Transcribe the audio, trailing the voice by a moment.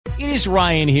It is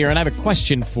Ryan here, and I have a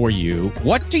question for you.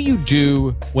 What do you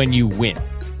do when you win?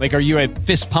 Like, are you a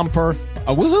fist pumper,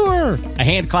 a woohooer, a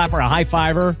hand clapper, a high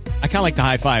fiver? I kind of like the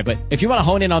high five, but if you want to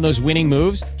hone in on those winning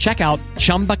moves, check out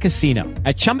Chumba Casino.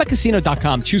 At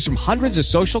ChumbaCasino.com, choose from hundreds of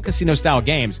social casino-style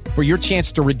games for your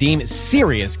chance to redeem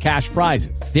serious cash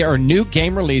prizes. There are new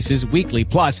game releases weekly,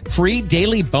 plus free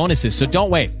daily bonuses. So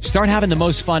don't wait. Start having the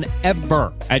most fun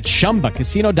ever at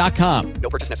ChumbaCasino.com.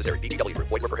 No purchase necessary. VGW. Void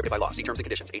where prohibited by law. See terms and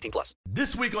conditions. 18+.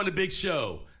 This week on The Big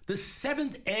Show, the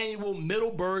 7th Annual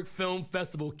Middleburg Film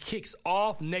Festival kicks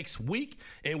off next week,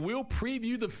 and we'll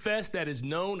preview the fest that is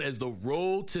known as the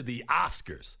Road to the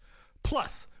Oscars.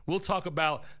 Plus, we'll talk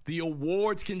about the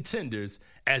awards contenders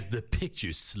as the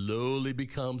picture slowly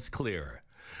becomes clearer.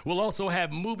 We'll also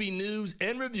have movie news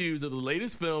and reviews of the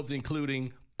latest films,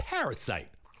 including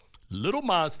Parasite, Little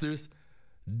Monsters,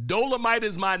 Dolemite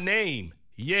Is My Name.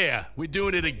 Yeah, we're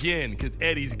doing it again because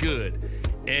Eddie's good.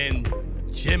 And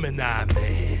Gemini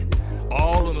Man.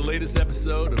 All on the latest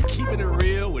episode of Keeping It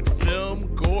Real with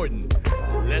FilmGordon.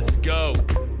 Let's go.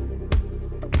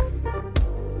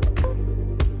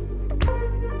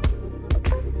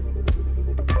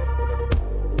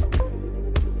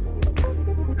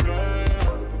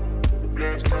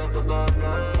 Let's talk about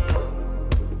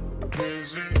love.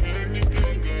 Is it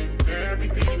anything and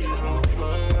everything you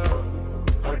offer?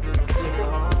 I didn't feel it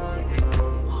on you.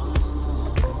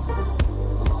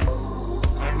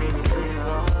 I didn't feel it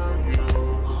on you.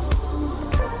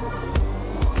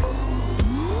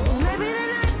 Maybe the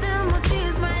night that my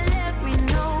tears might let me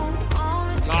know.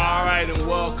 All right, and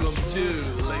welcome to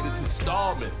the latest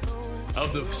installment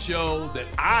of the show that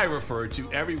I refer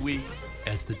to every week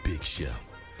as The Big Show.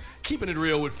 Keeping it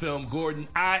real with FilmGordon.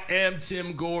 I am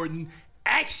Tim Gordon.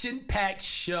 Action-packed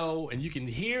show, and you can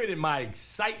hear it in my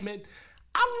excitement.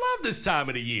 I love this time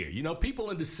of the year. You know,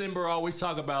 people in December always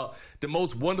talk about the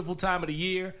most wonderful time of the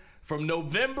year. From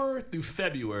November through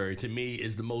February, to me,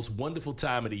 is the most wonderful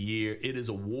time of the year. It is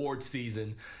award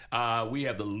season. We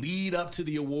have the lead up to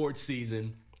the award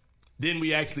season. Then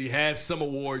we actually have some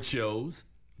award shows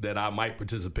that I might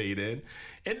participate in.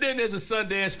 And then there's a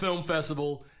Sundance Film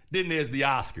Festival. Then there's the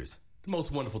Oscars, the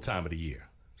most wonderful time of the year.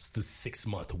 It's the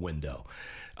 6-month window.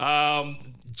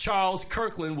 Charles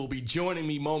Kirkland will be joining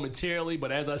me momentarily,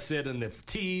 but as I said in the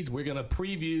tease, we're going to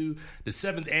preview the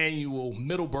 7th Annual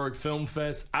Middleburg Film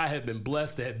Fest. I have been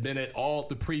blessed to have been at all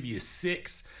the previous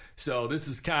 6, so this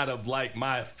is kind of like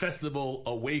my festival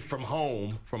away from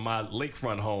home, from my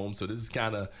lakefront home, so this is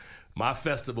kind of my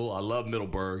festival. I love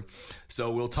Middleburg,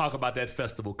 so we'll talk about that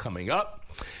festival coming up.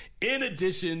 In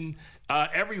addition,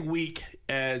 every week,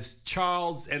 as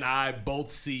Charles and I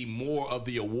both see more of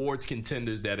the awards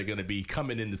contenders that are going to be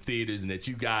coming into theaters and that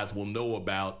you guys will know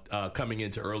about coming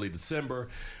into early December,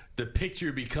 the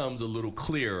picture becomes a little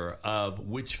clearer of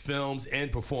which films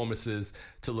and performances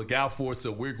to look out for.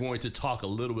 So we're going to talk a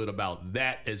little bit about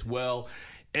that as well.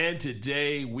 And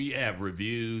today we have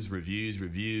reviews.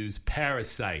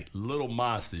 Parasite, Little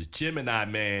Monsters, Gemini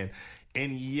Man.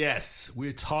 And yes,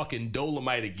 we're talking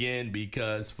Dolemite again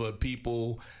because for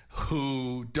people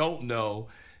who don't know,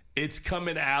 it's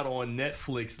coming out on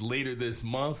Netflix later this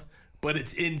month, but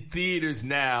it's in theaters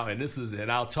now. And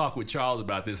I'll talk with Charles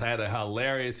about this. I had a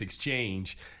hilarious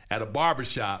exchange at a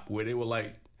barbershop where they were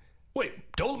like, wait,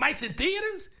 Dolemite's in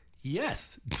theaters?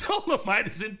 Yes, Dolemite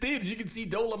is in theaters. You can see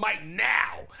Dolemite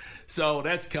now. So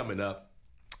that's coming up.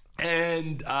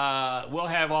 And we'll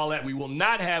have all that. We will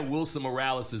not have Wilson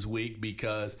Morales this week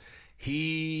because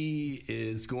he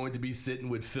is going to be sitting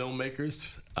with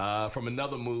filmmakers from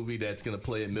another movie that's going to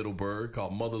play in Middleburg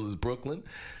called Motherless Brooklyn.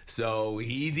 So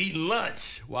he's eating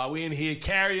lunch while we're in here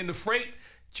carrying the freight.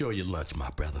 Enjoy your lunch,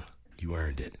 my brother. You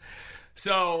earned it.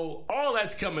 So all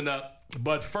that's coming up.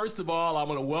 But first of all, I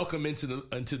want to welcome into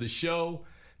the show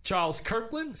Charles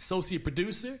Kirkland, associate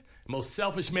producer. Most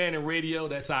selfish man in radio.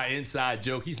 That's our inside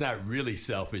joke. He's not really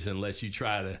selfish unless you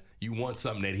want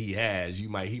something that he has. He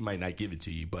might not give it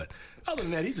to you. But other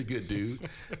than that, he's a good dude.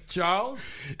 Charles?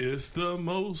 It's the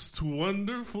most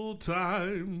wonderful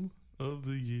time of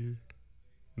the year.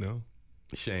 No?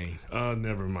 Shane.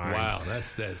 Never mind. Wow,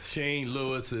 that's Shane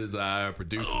Lewis is our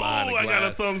producer behind the glass. I got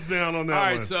a thumbs down on that one.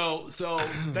 All right, so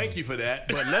thank you for that.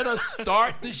 But let us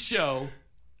start the show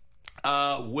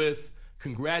with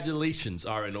congratulations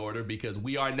are in order because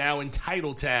we are now in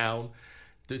Titletown.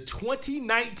 The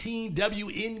 2019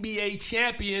 WNBA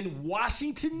champion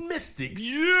Washington Mystics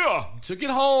took it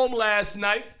home last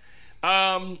night.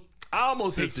 I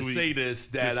almost hate to say this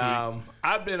that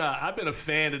I've been a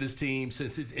fan of this team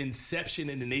since its inception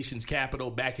in the nation's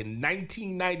capital back in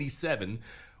 1997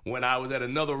 when I was at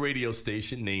another radio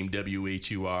station named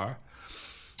WHUR.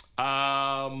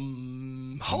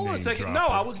 Hold on a second. No,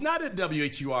 I was not at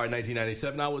WHUR in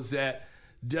 1997. I was at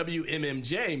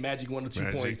WMMJ, Magic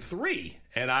 102.3.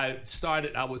 And I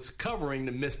was covering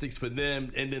the Mystics for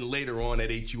them and then later on at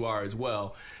HUR as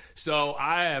well. So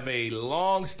I have a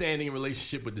long-standing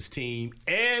relationship with this team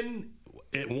and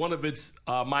one of its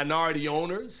minority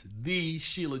owners, the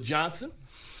Sheila Johnson,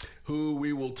 who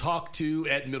we will talk to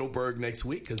at Middleburg next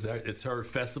week because it's her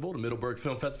festival, the Middleburg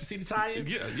Film Festival. See the tie-in?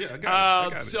 Yeah, I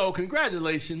got it. So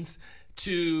congratulations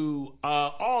to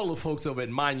all the folks over at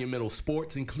Monumental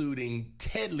Sports, including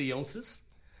Ted Leonsis,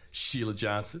 Sheila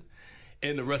Johnson,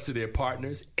 and the rest of their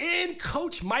partners, and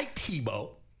Coach Mike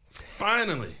Tebow.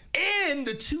 Finally. And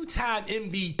the two-time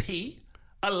MVP,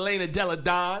 Elena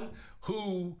Deladon,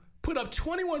 who put up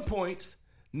 21 points,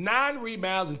 9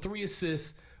 rebounds, and 3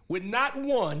 assists with not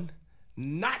 1,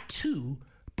 not 2,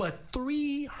 but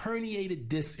 3 herniated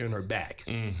discs in her back.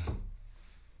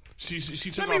 She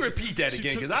took Let me repeat that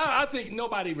again because I think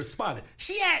nobody responded.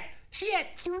 She had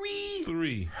 3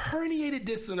 herniated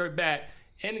discs in her back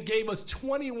and it gave us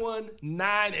 21,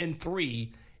 9, and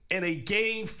 3 in a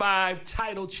Game 5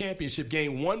 title championship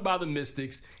game won by the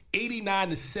Mystics,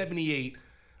 89-78,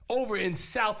 over in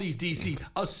Southeast D.C.,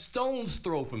 a stone's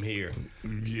throw from here.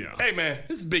 Yeah. Hey, man,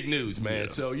 this is big news, man. Yeah.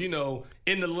 So,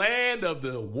 in the land of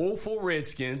the woeful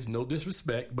Redskins, no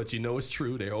disrespect, but it's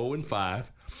true, they're 0-5.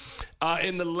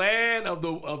 In the land of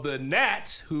the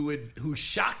Nats, who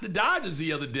shocked the Dodgers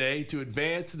the other day to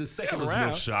advance to the second That was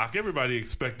round. no shock. Everybody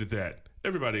expected that.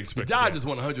 The Dodgers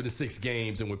won 106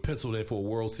 games and were penciled in for a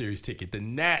World Series ticket. The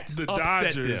Nats upset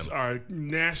Dodgers them. are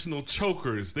national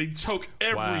chokers. They choke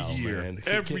every year. Man.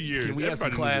 Every year. Can we have some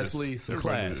Everybody knew class, this. please? Some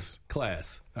Everybody knew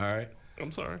class. All right.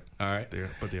 I'm sorry. All right.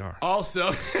 But they are.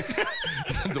 Also,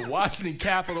 the Washington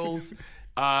Capitals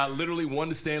literally won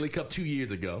the Stanley Cup 2 years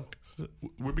ago.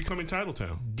 We're becoming Title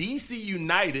Town. DC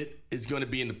United is going to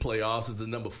be in the playoffs as the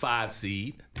number 5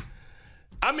 seed.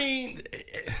 I mean,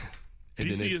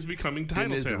 DC is becoming Title Town.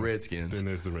 Then there's the Redskins. Then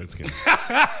there's the Redskins.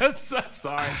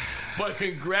 Sorry. But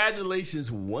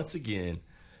congratulations once again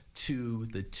to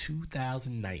the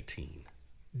 2019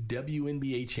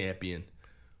 WNBA champion,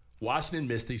 Washington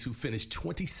Mystics, who finished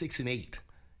 26-8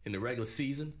 in the regular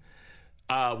season,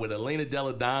 with Elena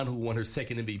Deladon, who won her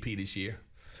second MVP this year,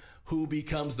 who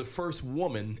becomes the first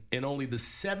woman and only the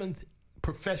 7th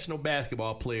professional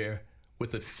basketball player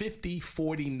with a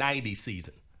 50-40-90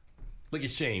 season. Look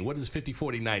at Shane. What does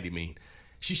 50-40-90 mean?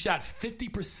 She shot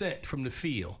 50% from the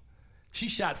field. She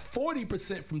shot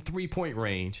 40% from three-point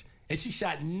range. And she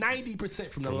shot 90%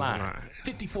 from the line.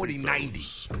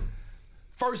 50-40-90.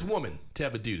 First woman to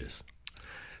ever do this.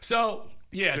 So,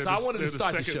 I wanted to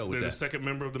start the show with they're that. the second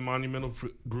member of the Monumental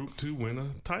group to win a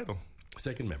title.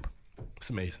 Second member. It's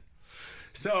amazing.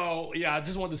 So, I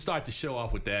just wanted to start the show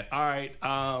off with that. All right.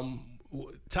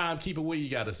 Timekeeper, where you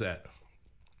got us at?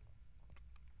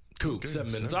 Cool.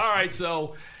 7 minutes. All right.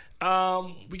 So,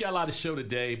 we got a lot of show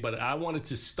today, but I wanted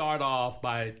to start off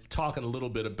by talking a little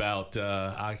bit about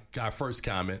our first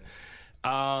comment.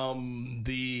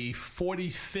 The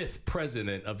 45th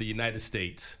president of the United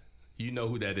States. You know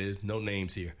who that is. No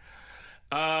names here.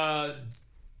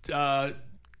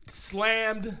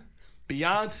 Slammed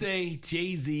Beyonce,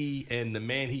 Jay-Z, and the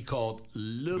man he called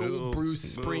Little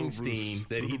Bruce Springsteen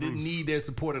that he didn't need their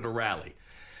support at a rally.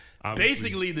 Obviously.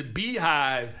 Basically, the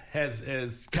Beehive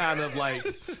has kind of like,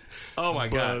 oh my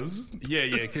Buzz. God, yeah,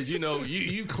 because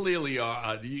you clearly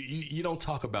are you don't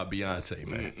talk about Beyonce,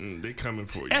 man. They coming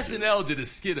for you. SNL did a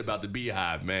skit about the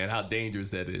Beehive, man, how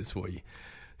dangerous that is for you.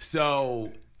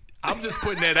 So I'm just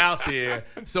putting that out there.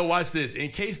 So watch this. In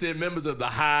case there are members of the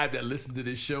Hive that listen to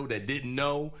this show that didn't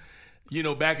know,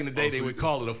 back in the day they would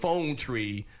call it a phone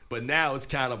tree, but now it's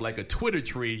kind of like a Twitter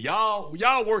tree. Y'all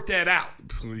work that out.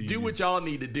 Please. Do what y'all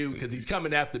need to do because he's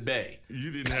coming after Bay.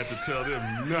 You didn't have to tell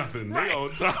them nothing. Right. They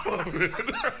on top of it.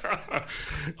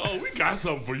 Oh, we got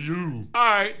something for you. All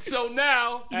right, so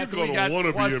now You're gonna want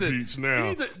to be impeached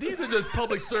now. These are just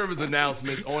public service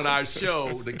announcements on our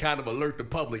show to kind of alert the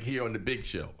public here on the Big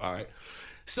Show. All right,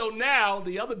 so now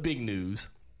the other big news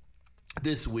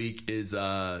this week is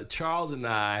Charles and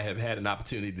I have had an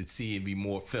opportunity to see and view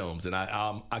more films, and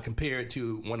I compare it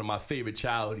to one of my favorite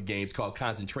childhood games called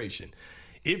Concentration.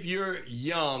 If you're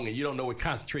young and you don't know what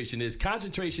Concentration is,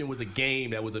 Concentration was a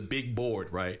game that was a big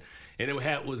board, right? And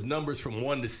it was numbers from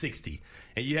 1 to 60.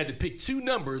 And you had to pick 2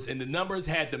 numbers, and the numbers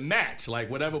had to match, like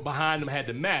whatever behind them had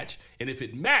to match. And if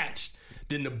it matched,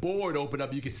 then the board opened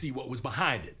up, you could see what was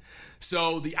behind it.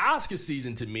 So the Oscar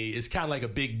season to me is kind of like a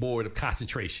big board of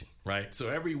concentration, right? So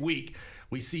every week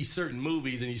we see certain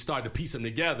movies and you start to piece them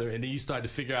together, and then you start to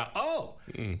figure out,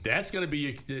 that's going to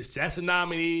be, that's a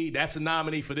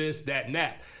nominee for this, that, and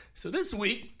that. So this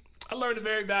week I learned a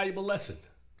very valuable lesson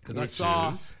because I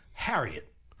saw Harriet.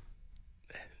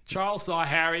 Charles saw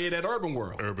Harriet at Urban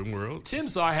World. Tim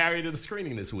saw Harriet at a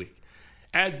screening this week.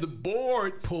 As the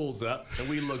board pulls up and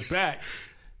we look back,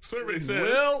 survey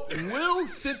says, will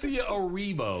Cynthia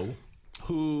Erivo,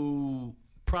 who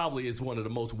probably is one of the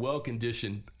most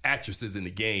well-conditioned actresses in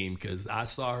the game, because I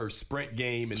saw her sprint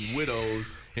game in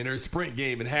Widows and her sprint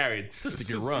game in Harriet. Sister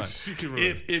can run. She can run.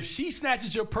 If she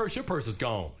snatches your purse is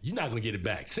gone. You're not going to get it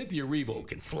back. Cynthia Erivo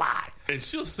can fly. And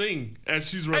she'll sing as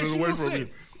she's running away from you.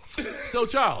 So,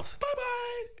 Charles,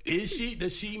 bye-bye.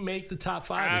 Does she make the top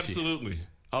 5 Absolutely. this year?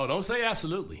 Oh, don't say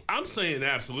absolutely. I'm saying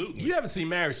absolutely. You haven't seen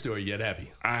Marriage Story yet, have you?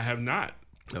 I have not.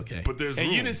 Okay. But there's room.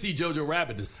 And you didn't see Jojo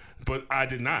Rabbit But I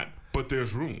did not. But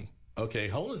there's room. Okay,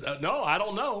 hold on. No, I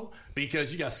don't know,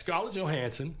 because you got Scarlett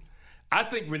Johansson. I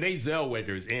think Renee Zellweger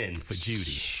is in for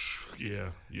Judy. Yeah.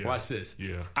 Watch this.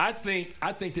 Yeah. I think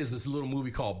there's this little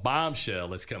movie called Bombshell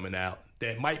that's coming out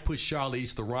that might put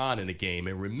Charlize Theron in the game.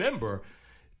 And remember,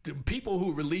 the people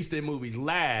who release their movies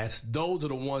last, those are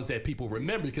the ones that people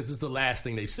remember because it's the last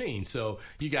thing they've seen. So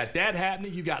you got that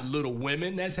happening. You got Little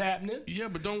Women that's happening. Yeah,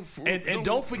 but don't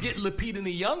forget Lupita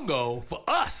Nyong'o for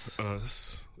Us.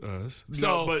 So,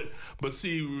 no, but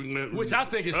see, which I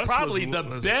think is probably the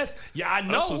best. Yeah, I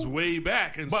know. Us was way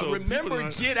back, and but so remember,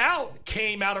 Get Out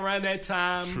came out around that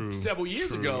time several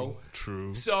years ago.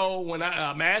 True. So when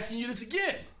I'm asking you this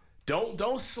again.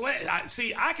 Don't slam.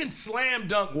 I can slam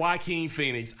dunk Joaquin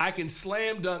Phoenix. I can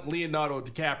slam dunk Leonardo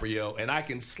DiCaprio, and I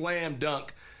can slam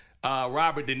dunk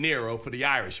Robert De Niro for The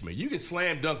Irishman. You can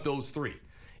slam dunk those 3.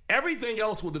 Everything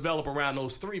else will develop around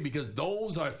those 3 because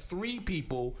those are 3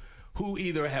 people who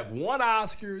either have won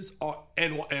Oscars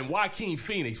and Joaquin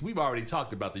Phoenix. We've already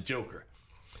talked about the Joker.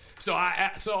 So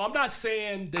I'm not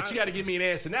saying that you got to give me an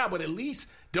answer now, but at least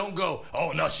don't go,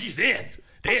 oh no, she's in.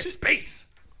 There's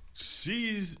space.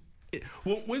 She's.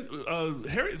 Well, when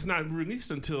Harriet's not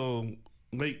released until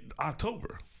late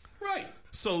October, right?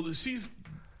 So she's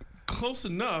close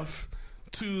enough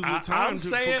to the time for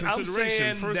consideration. I'm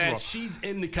saying first that of all, she's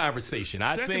in the conversation.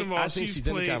 I think she's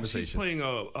in the conversation. She's playing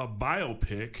a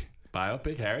biopic.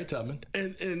 Biopic, Harriet Tubman,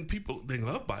 and people, they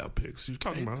love biopics. You're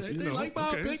talking about, they like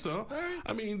biopics. Okay, so right.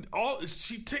 I mean,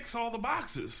 she ticks all the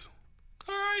boxes.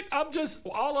 All right,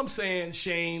 all I'm saying,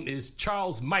 Shane, is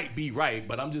Charles might be right,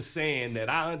 but I'm just saying that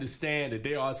I understand that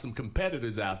there are some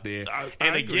competitors out there.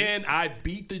 And again, I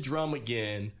beat the drum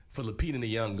again for Lupita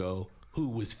Nyong'o, who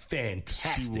was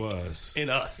fantastic. She was in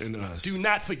Us. Do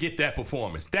not forget that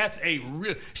performance. That's a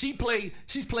real. She's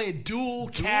playing dual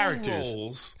characters.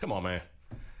 Roles. Come on, man.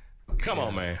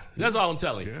 That's all I'm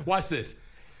telling you. Watch this.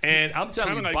 And I'm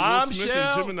telling you, like Bombshell. Will Smith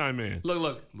and Gemini Man.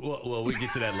 Look. Well, we'll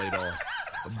get to that later on.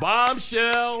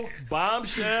 Bombshell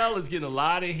is getting a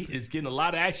lot of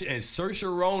action, and Saoirse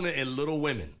Ronan and Little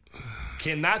Women.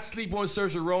 Cannot sleep on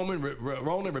Saoirse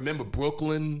Ronan. Remember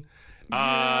Brooklyn?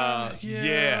 Yeah.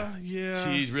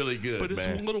 She's really good, but it's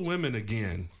man. Little Women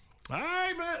again. All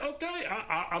right, man. Okay,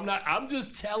 I'm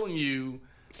just telling you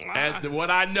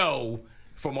what I know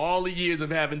from all the years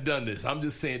of having done this. I'm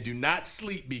just saying, do not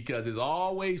sleep because there's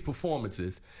always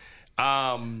performances.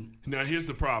 Now, here's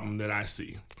the problem that I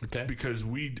see. Okay. Because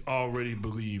we already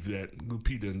believe that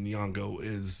Lupita Nyong'o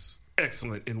is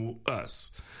excellent in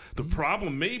Us. The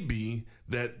problem may be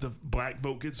that the black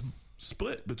vote gets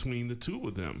split between the two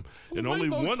of them, and only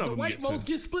one of them gets in. White votes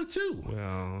get split too.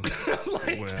 Well,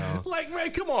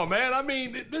 man, come on, man. I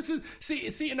mean, this is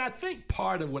see, and I think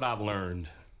part of what I've learned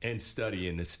in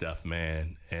studying this stuff,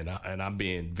 man, and I'm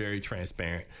being very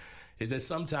transparent, is that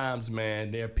sometimes, man,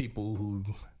 there are people who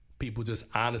people just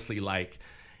honestly like,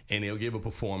 and they'll give a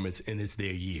performance, and it's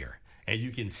their year. And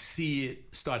you can see it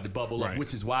start to bubble up,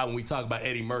 which is why when we talk about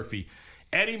Eddie Murphy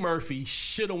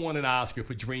should have won an Oscar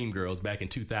for Dreamgirls back in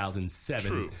 2007.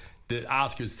 True. The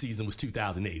Oscars season was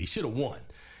 2008. He should have won.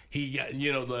 He got,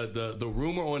 the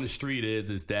rumor on the street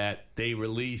is that they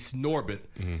released Norbit,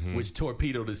 which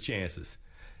torpedoed his chances.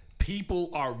 People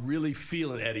are really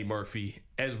feeling Eddie Murphy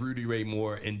as Rudy Ray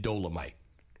Moore in Dolemite.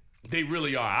 They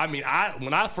really are. I mean,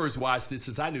 when I first watched this,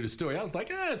 since I knew the story, I was like,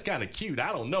 it's kind of cute.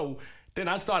 I don't know. Then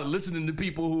I started listening to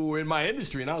people who were in my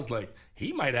industry, and I was like,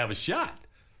 he might have a shot.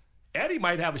 Eddie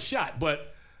might have a shot,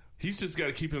 but he's just got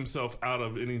to keep himself out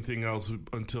of anything else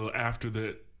until after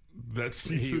that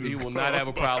season. He will not have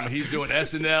a problem. He's doing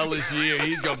SNL this year.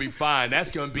 He's going to be fine.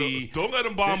 That's going to be... Don't let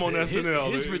him bomb on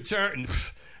SNL. His return...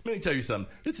 Let me tell you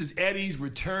something. This is Eddie's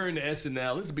return to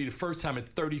SNL. This will be the first time in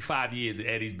 35 years that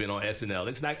Eddie's been on SNL.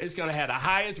 It's going to have the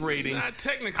highest ratings. Not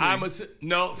technically.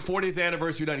 No, 40th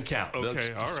anniversary doesn't count.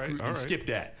 Okay, all right. Skip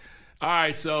that. All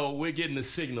right, so we're getting the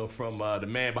signal from the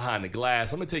man behind the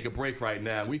glass. I'm going to take a break right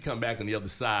now. We come back on the other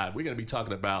side. We're going to be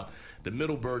talking about the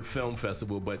Middleburg Film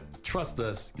Festival, but trust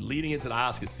us, leading into the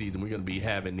Oscar season, we're going to be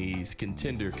having these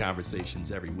contender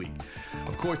conversations every week.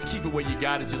 Of course, keep it where you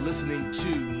got it. You're listening to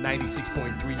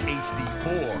 96.3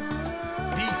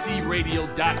 HD4, dcradio.gov.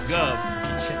 You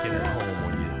can check it at home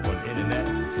on the internet,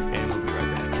 and we'll be right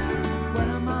back. Where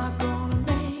am I gonna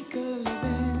make a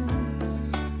living?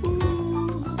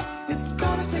 Ooh, it's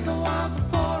gonna take a while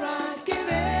before I give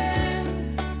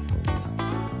in.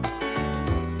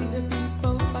 See the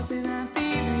people fussing and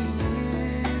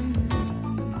thieving,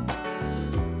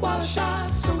 while the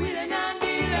shots are wheeling and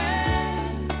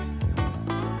dealing.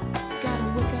 Gotta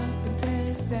wake up and tell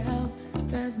yourself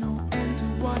there's no end to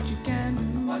what you can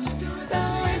do.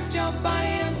 Don't waste your body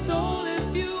and soul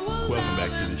if you will. Welcome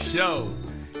back to the show.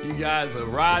 You guys are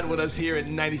riding with us here at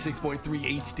 96.3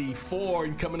 HD4,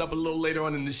 and coming up a little later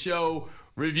on in the show,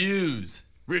 reviews,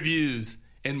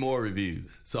 and more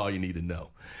reviews. That's all you need to know.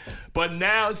 But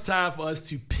now it's time for us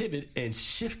to pivot and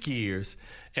shift gears,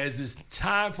 as it's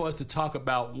time for us to talk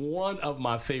about one of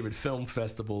my favorite film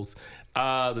festivals,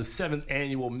 the 7th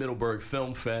Annual Middleburg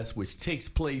Film Fest, which takes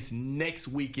place next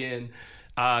weekend.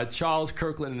 Charles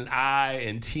Kirkland and I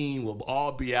and team will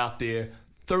all be out there.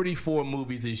 34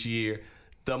 movies this year.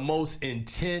 The most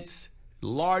intense,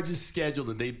 largest schedule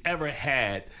that they've ever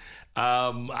had.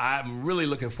 I'm really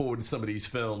looking forward to some of these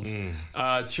films.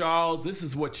 Charles, this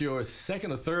is what, your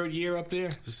second or third year up there?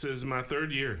 This is my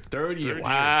third year. Third year.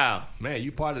 Wow. Man,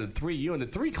 you part of the three. You in the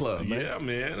 3 club, man. Yeah,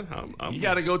 man. You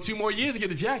got to go 2 more years to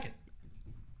get a jacket.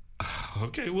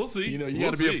 Okay, we'll see. You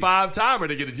got to be a 5-timer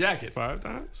to get a jacket. 5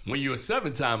 times? When you're a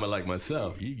 7-timer like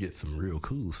myself, you get some real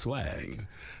cool swag.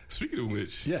 Speaking of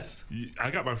which, yes,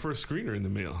 I got my first screener in the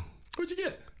mail. What'd you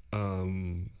get?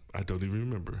 I don't even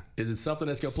remember. Is it something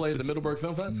that's going to play at the Middleburg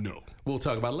Film Fest? No. We'll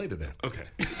talk about it later then. Okay.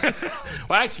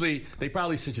 Well, actually, they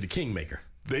probably sent you the Kingmaker.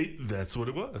 That's what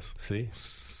it was.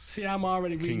 See, I'm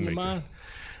already reading your Kingmaker. mind.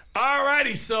 All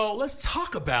righty, so let's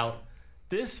talk about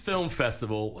this film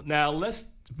festival. Now,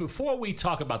 before we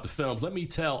talk about the films, let me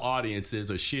tell audiences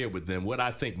or share with them what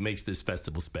I think makes this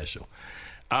festival special.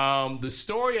 The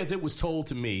story as it was told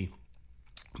to me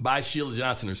by Sheila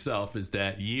Johnson herself is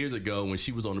that years ago, when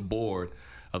she was on the board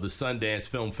of the Sundance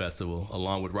Film Festival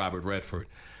along with Robert Redford,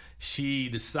 she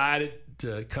decided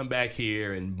to come back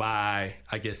here and buy,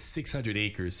 600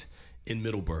 acres in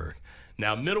Middleburg.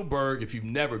 Now, Middleburg, if you've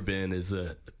never been, is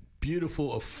a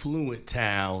beautiful, affluent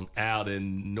town out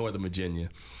in Northern Virginia.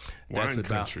 Wine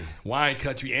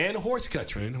country and horse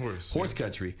country. Horse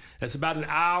country. That's about an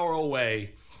hour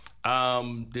away.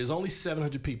 There's only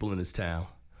 700 people in this town.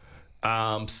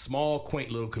 Small,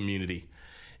 quaint little community.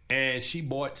 And she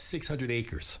bought 600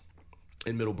 acres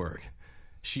in Middleburg.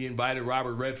 She invited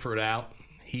Robert Redford out.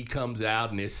 He comes out,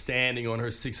 and they're standing on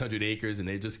her 600 acres, and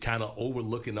they're just kind of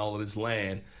overlooking all of this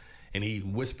land. And he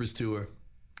whispers to her,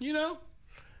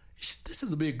 this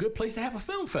is be a good place to have a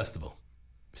film festival.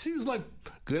 She was like,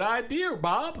 good idea,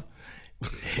 Bob.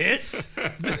 Hits.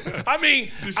 I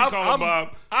mean, did she call him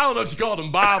Bob? I don't know if she called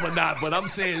him Bob or not, but I'm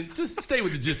saying just stay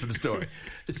with the gist of the story.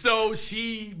 So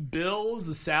she builds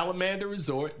the Salamander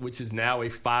Resort, which is now a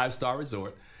 5-star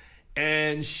resort,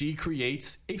 and she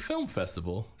creates a film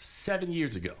festival 7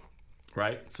 years ago,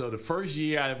 right? So the first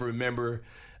year I ever remember,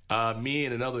 me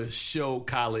and another show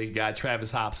colleague guy,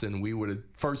 Travis Hobson, we were the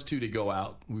first 2 to go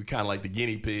out. We were kind of like the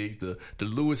guinea pigs, the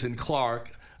Lewis and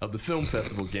Clark of the film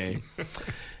festival game.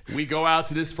 We go out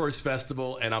to this first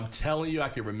festival, and I'm telling you, I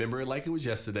can remember it like it was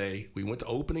yesterday. We went to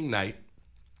opening night,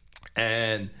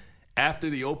 and after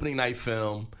the opening night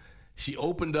film, she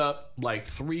opened up like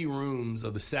 3 rooms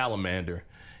of the Salamander,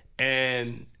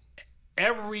 and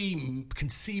every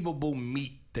conceivable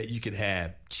meat that you could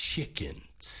have, chicken,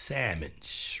 salmon,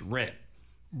 shrimp,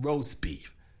 roast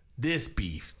beef,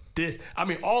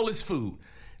 all this food,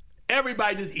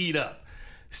 everybody just eat up.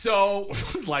 So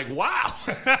it was like, wow.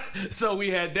 So we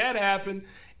had that happen.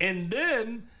 And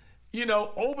then,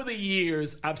 over the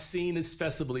years, I've seen this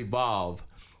festival evolve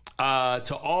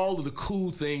to all of the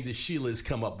cool things that Sheila has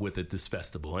come up with at this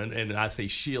festival. And I say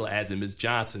Sheila as in Ms.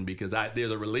 Johnson because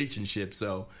there's a relationship.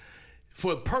 So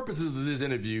for purposes of this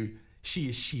interview, she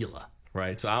is Sheila,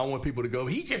 right? So I don't want people to go,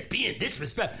 he's just being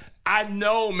disrespectful. I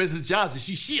know Mrs. Johnson,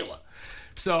 she's Sheila.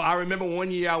 So I remember one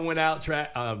year I went out,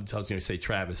 I was going to say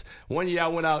Travis. One year I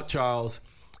went out, Charles,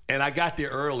 And I got there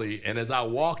early, and as I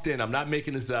walked in, I'm not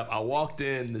making this up, I walked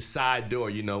in the side door,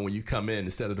 you know, when you come in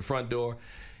instead of the front door,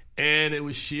 and it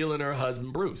was Sheila and her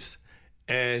husband, Bruce.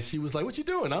 And she was like, what you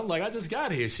doing? I'm like, I just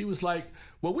got here. She was like,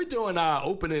 well, we're doing our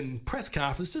opening press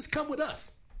conference. Just come with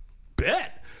us.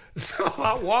 Bet. So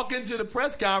I walk into the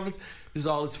press conference. There's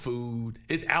all this food.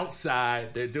 It's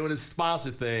outside. They're doing this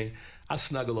sponsor thing. I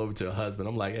snuggle over to her husband.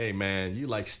 I'm like, hey, man, you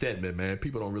like Stedman, man.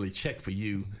 People don't really check for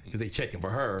you because they checking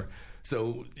for her.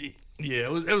 So, yeah,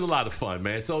 it was a lot of fun,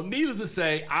 man. So, needless to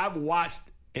say, I've watched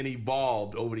and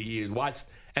evolved over the years, watched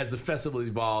as the festival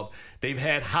evolved. They've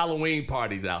had Halloween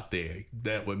parties out there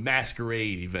that were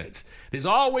masquerade events. There's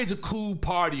always a cool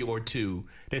party or two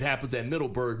that happens at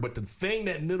Middleburg, but the thing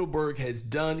that Middleburg has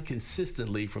done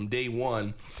consistently from day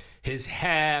one is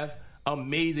have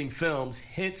amazing films,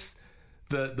 hence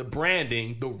the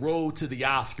branding, the road to the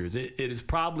Oscars. It is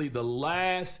probably the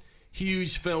last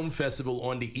huge film festival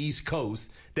on the East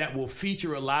Coast that will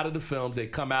feature a lot of the films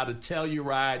that come out of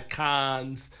Telluride,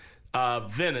 Cannes,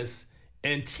 Venice,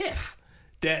 and TIFF,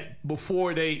 that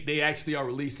before they actually are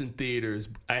released in theaters,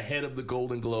 ahead of the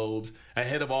Golden Globes,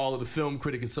 ahead of all of the Film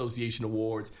Critic Association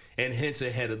awards, and hence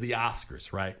ahead of the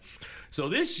Oscars, right? So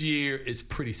this year is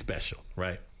pretty special,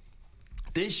 right?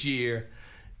 This year,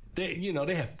 they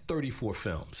have 34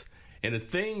 films. And the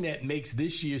thing that makes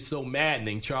this year so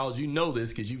maddening, Charles, you know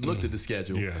this because you've looked at the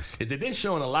schedule, yes, is that they're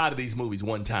showing a lot of these movies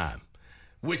one time,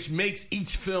 which makes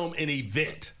each film an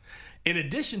event. In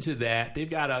addition to that, they've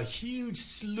got a huge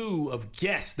slew of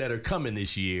guests that are coming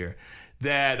this year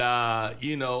that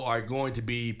are going to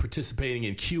be participating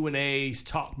in Q&As,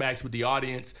 talkbacks with the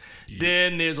audience. Yeah.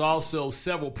 Then there's also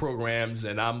several programs,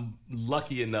 and I'm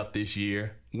lucky enough this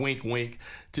year, wink, wink,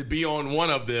 to be on one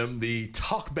of them, the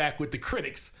Talkback with the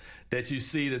Critics that you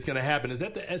see that's going to happen. Is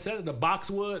that the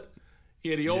Boxwood?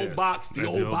 Yeah, the Old Box, the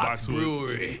Old Box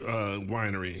Brewery.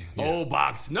 Winery. Yeah. Old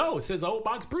Box. No, it says Old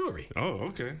Box Brewery. Oh,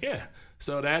 okay. Yeah.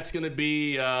 So that's going to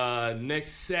be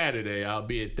next Saturday. I'll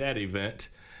be at that event.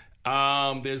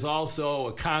 There's also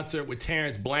a concert with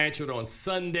Terrence Blanchard on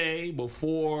Sunday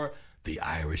before The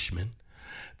Irishman.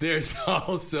 There's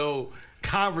also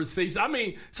conversation. I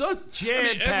mean, so it's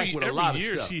jam-packed with a lot of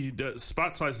stuff. Every year she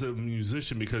spotlights a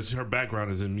musician because her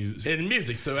background is in music. In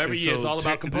music, so every year it's all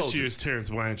about composers. This year's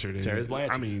Terrence Blanchard. Terrence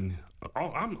Blanchard. I mean,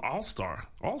 I'm all-star.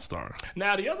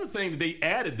 Now, the other thing that they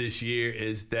added this year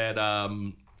is that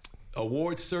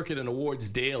Awards Circuit and Awards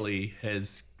Daily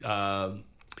has kind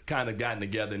of gotten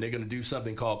together, and they're going to do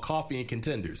something called Coffee and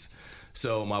Contenders.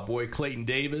 So my boy Clayton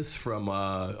Davis from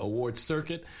Awards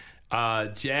Circuit,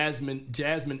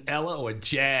 Jasmine Ella, or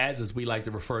Jazz as we like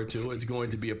to refer to, is going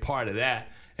to be a part of that,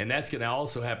 and that's going to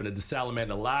also happen at the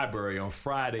Salamander Library on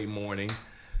Friday morning.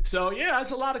 So yeah,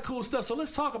 that's a lot of cool stuff. So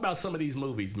let's talk about some of these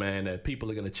movies, man, that people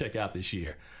are going to check out this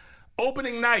year.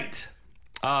 Opening night,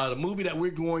 the movie that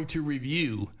we're going to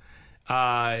review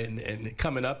and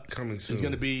coming soon is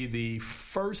going to be the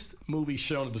first movie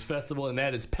shown at the festival, and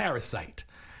that is Parasite.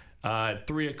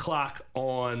 3 o'clock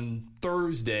on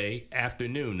Thursday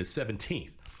afternoon, the 17th.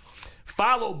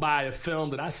 Followed by a film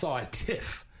that I saw at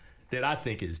TIFF that I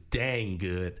think is dang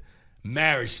good,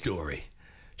 Marriage Story.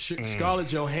 Scarlett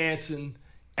Johansson,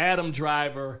 Adam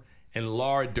Driver, and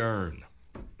Laura Dern.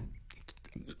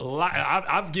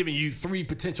 I've given you 3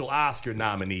 potential Oscar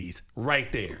nominees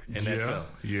right there in that film.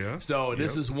 Yeah. So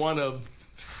this is one of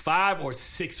 5 or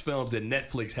 6 films that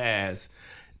Netflix has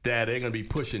that they're going to be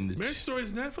pushing. Marriage Story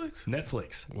is Netflix?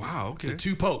 Netflix. Wow, okay. The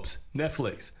Two Popes,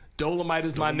 Netflix. Dolemite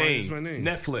Is My Name,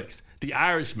 Netflix. The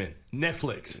Irishman,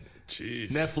 Netflix. Jeez.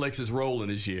 Netflix is rolling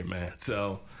this year, man.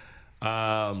 So,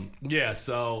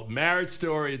 so Marriage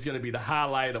Story is going to be the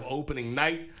highlight of opening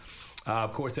night.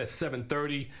 Of course, that's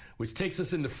 7:30, which takes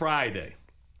us into Friday.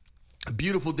 A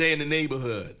Beautiful Day in the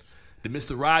Neighborhood. The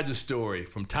Mr. Rogers Story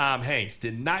from Tom Hanks.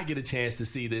 Did not get a chance to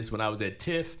see this when I was at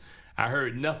TIFF. I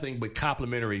heard nothing but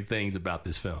complimentary things about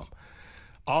this film.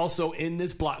 Also in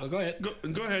this block, go ahead.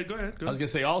 Go ahead. I was going to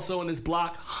say, also in this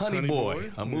block, Honey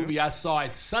Boy, a movie I saw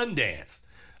at Sundance.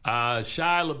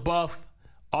 Shia LaBeouf,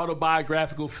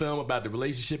 autobiographical film about the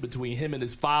relationship between him and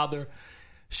his father.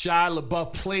 Shia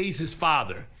LaBeouf plays his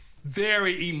father.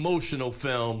 Very emotional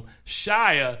film.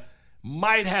 Shia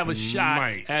might have a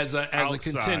shot as a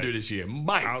contender this year.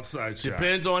 Might. Outside shot.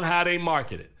 Depends on how they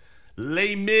market it.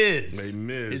 Les Mis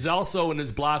is also in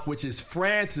this block, which is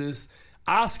France's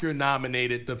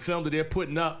Oscar-nominated, the film that they're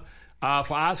putting up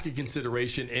for Oscar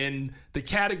consideration in the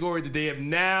category that they have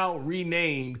now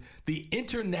renamed the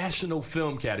International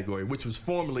Film category, which was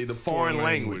formerly the Foreign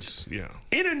Language. Yeah.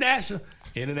 International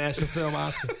Film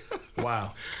Oscar.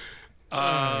 Wow.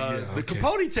 The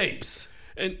Capote tapes.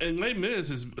 And Les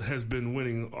Mis has been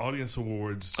winning audience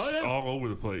awards all over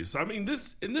the place. I mean,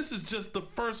 this is just the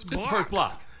first block. It's the first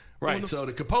block. Right, so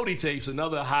the Capote tapes,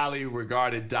 another highly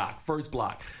regarded doc. First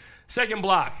block. Second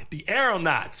block, The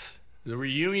Aeronauts, the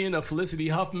reunion of Felicity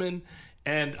Huffman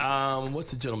and,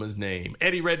 what's the gentleman's name?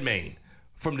 Eddie Redmayne.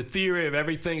 From The Theory of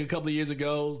Everything a couple of years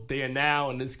ago, they are now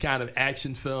in this kind of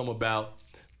action film about...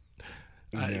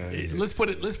 let's put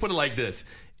it like this.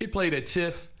 It played at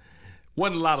TIFF.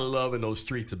 Wasn't a lot of love in those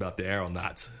streets about the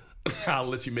Aeronauts. I'll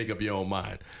let you make up your own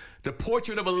mind. The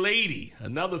Portrait of a Lady,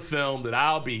 another film that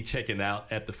I'll be checking out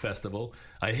at the festival.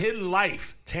 A Hidden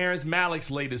Life, Terrence Malick's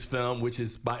latest film, which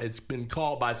it's been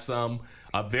called by some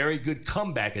a very good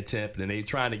comeback attempt, and they're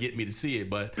trying to get me to see it.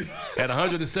 But at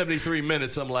 173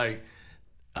 minutes, I'm like,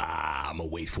 I'm going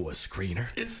to wait for a screener.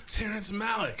 It's Terrence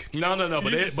Malick. No.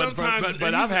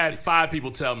 But I've had 5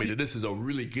 people tell me that this is a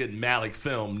really good Malick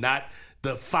film, not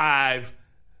the 5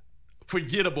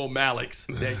 forgettable Malicks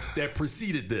that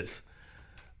preceded this.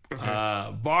 Okay.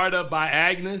 Varda by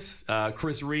Agnes,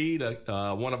 Chris Reed,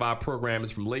 one of our programmers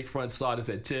from Lakefront, saw this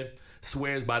at TIFF,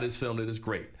 swears by this film that it's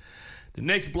great. The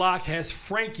next block has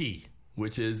Frankie,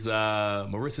 which is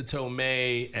Marissa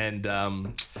Tomei and,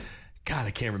 God,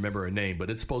 I can't remember her name, but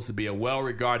it's supposed to be a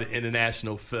well-regarded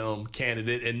international film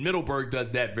candidate, and Middleburg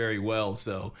does that very well.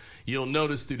 So you'll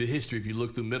notice through the history, if you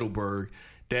look through Middleburg,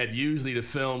 that usually the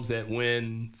films that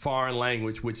win foreign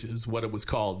language, which is what it was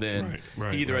called then,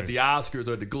 either at the Oscars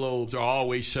or the Globes, are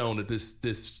always shown at this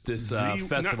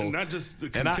festival. Not just the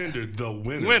contender, the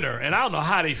winner. Winner. And I don't know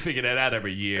how they figure that out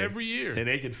every year. Every year. And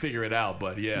they can figure it out,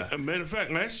 but yeah. As a matter of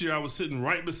fact, last year I was sitting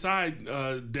right beside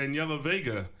Daniela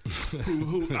Vega,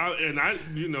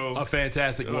 a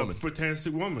fantastic woman.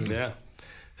 Fantastic woman. Yeah.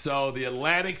 So The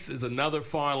Atlantics is another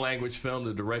foreign language film.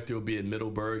 The director will be in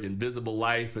Middleburg. Invisible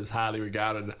Life is highly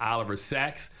regarded in Oliver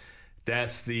Sacks.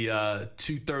 That's the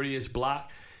 2:30-ish block.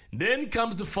 Then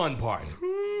comes the fun part.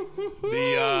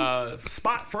 The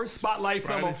first spotlight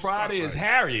film on Friday is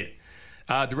Harriet,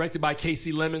 directed by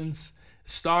Casey Lemons,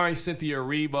 starring Cynthia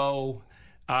Erivo,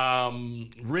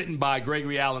 written by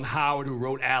Gregory Allen Howard, who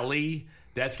wrote Ali.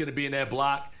 That's going to be in that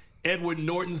block. Edward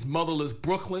Norton's Motherless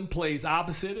Brooklyn plays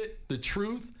opposite it. The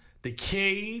Truth, The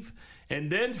Cave,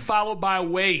 and then followed by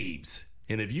Waves.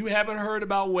 And if you haven't heard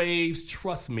about Waves,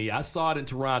 trust me, I saw it in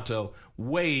Toronto.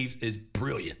 Waves is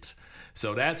brilliant.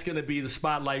 So that's going to be the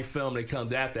spotlight film that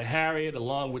comes after Harriet,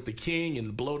 along with The King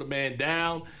and Blow the Man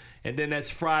Down. And then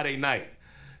that's Friday night.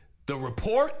 The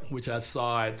Report, which I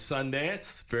saw at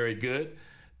Sundance, very good.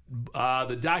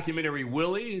 The documentary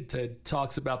Willie, that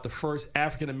talks about the first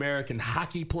African-American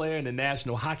hockey player in the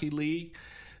National Hockey League.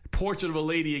 Portrait of a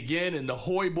Lady again, and the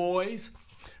Hoy Boys.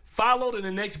 Followed in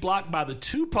the next block by The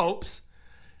Two Popes.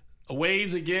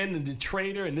 Waves again, and The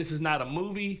Traitor, and this is not a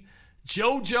movie.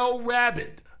 Jojo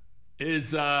Rabbit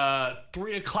is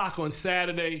 3 o'clock on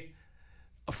Saturday.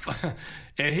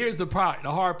 And here's the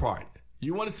hard part.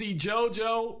 You want to see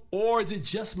JoJo, or is it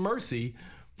Just Mercy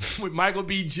with Michael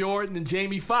B. Jordan and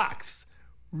Jamie Foxx?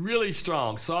 Really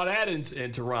strong. Saw that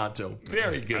in Toronto.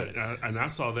 Very good. And I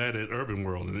saw that at Urban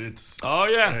World, and it's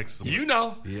excellent. You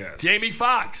know. Yes. Jamie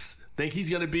Foxx. Think he's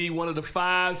going to be one of the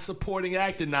 5 supporting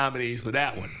actor nominees for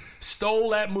that one. Stole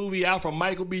that movie out from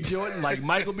Michael B. Jordan like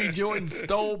Michael B. Jordan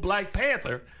stole Black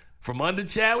Panther from under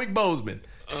Chadwick Boseman.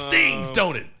 Stings,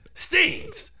 don't it?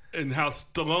 Stings. And how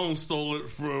Stallone stole it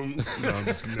from...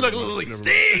 Look,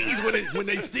 stings when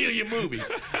they steal your movie.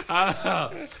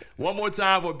 One more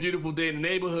time for A Beautiful Day in the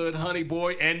Neighborhood, Honey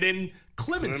Boy, and then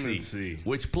Clemency,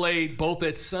 which played both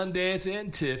at Sundance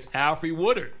and TIFF. Alfre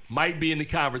Woodard might be in the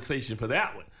conversation for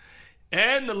that one.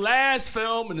 And the last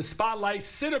film in the spotlight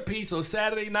centerpiece on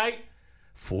Saturday night,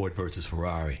 Ford versus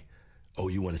Ferrari. Oh,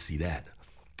 you want to see that?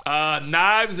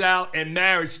 Knives Out and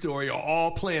Marriage Story are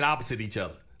all playing opposite each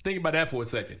other. Think about that for a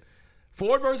second.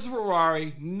 Ford versus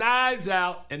Ferrari, Knives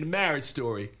Out, and The Marriage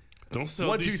Story. Don't sell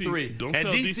 1, DC, 2, 3. Don't and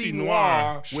sell DC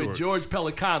Noir with George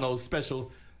Pelicano's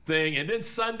special thing. And then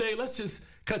Sunday, let's just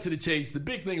cut to the chase. The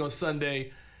big thing on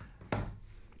Sunday,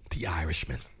 The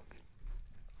Irishman.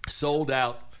 Sold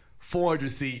out,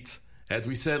 400 seats. As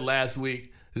we said last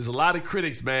week, there's a lot of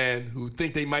critics, man, who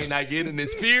think they might not get in.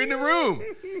 There's fear in the room.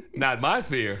 Not my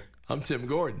fear. I'm Tim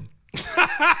Gordon.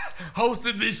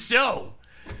 Hosted this show.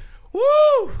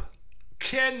 Woo!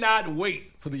 Cannot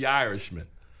wait for The Irishman.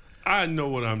 I know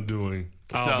what I'm doing.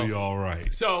 I'll be all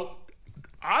right. So,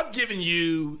 I've given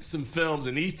you some films,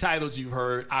 and these titles you've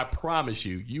heard, I promise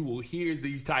you will hear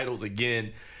these titles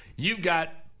again. You've got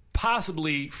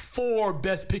possibly 4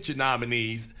 Best Picture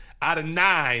nominees out of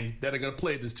 9 that are going to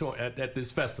play at this tour, at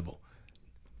this festival.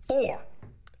 4.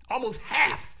 Almost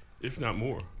half. If not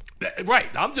more. Right.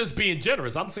 I'm just being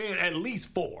generous. I'm saying at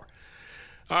least 4.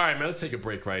 All right, man, let's take a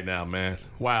break right now, man.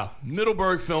 Wow.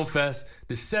 Middleburg Film Fest,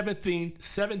 the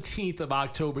 17th of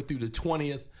October through the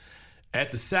 20th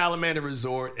at the Salamander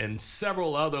Resort and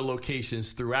several other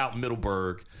locations throughout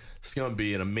Middleburg. It's going to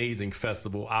be an amazing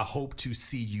festival. I hope to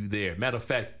see you there. Matter of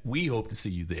fact, we hope to see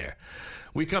you there.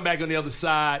 We come back on the other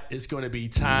side. It's going to be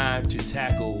time to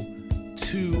tackle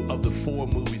 2 of the 4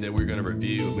 movies that we're going to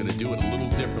review. We're going to do it a little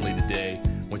differently today. I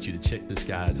want you to check this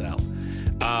guys out.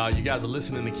 You guys are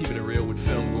listening to Keeping It Real with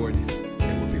FilmGordon,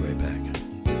 and we'll be right back.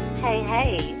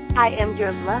 Hey, I am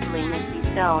your lovely Misty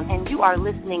Stone, and you are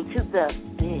listening to The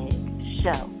Big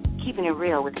Show. Keeping It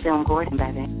Real with FilmGordon,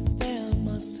 baby. There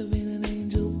must have been an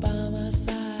angel by my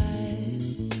side.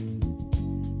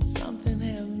 Something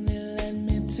heavenly led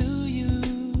me to you.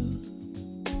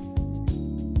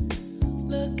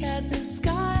 Look at the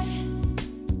sky.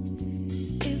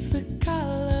 It's the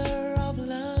color of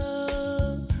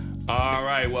love. All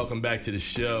right, welcome back to the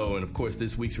show. And of course,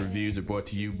 this week's reviews are brought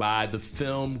to you by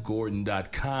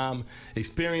thefilmgordon.com.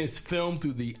 Experience film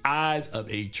through the eyes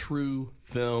of a true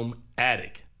film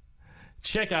addict.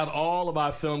 Check out all of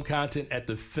our film content at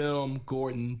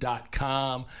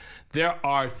thefilmgordon.com. There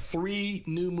are 3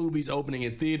 new movies opening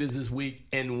in theaters this week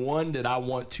and 1 that I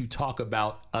want to talk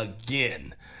about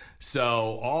again.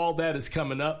 So all that is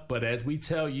coming up, but as we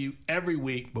tell you every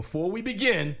week before we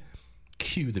begin,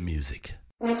 cue the music.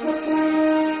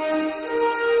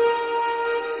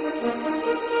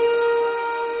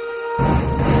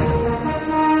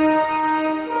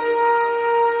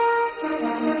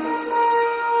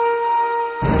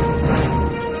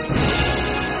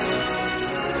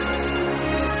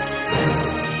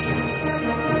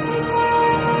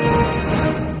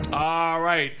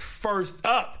 First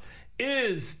up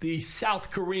is the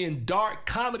South Korean dark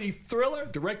comedy thriller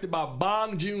directed by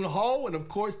Bong Joon-ho, and of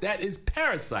course that is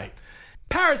Parasite.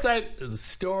 Parasite is a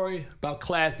story about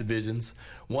class divisions,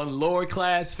 one lower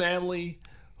class family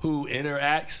who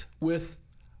interacts with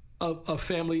a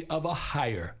family of a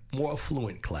higher, more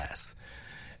affluent class.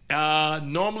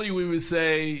 Normally we would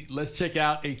say, let's check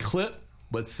out a clip,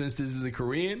 but since this is a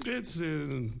Korean, It's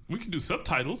we can do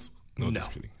subtitles. No,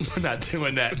 just kidding. We're not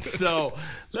doing that. So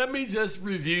let me just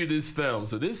review this film.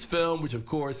 So this film, which of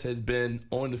course has been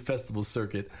on the festival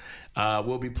circuit,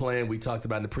 will be playing, we talked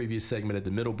about in the previous segment, at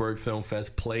the Middleburg Film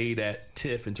Fest, played at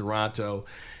TIFF in Toronto,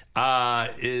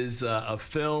 is a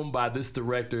film by this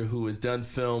director who has done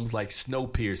films like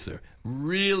Snowpiercer.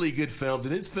 Really good films.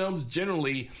 And his films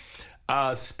generally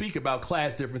speak about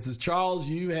class differences. Charles,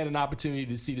 you had an opportunity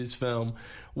to see this film.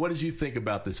 What did you think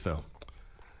about this film?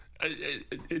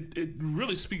 It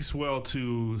really speaks well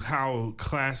to how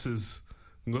classes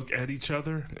look at each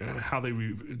other, how they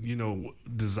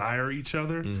desire each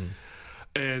other,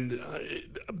 and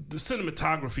the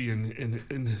cinematography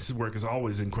in his work is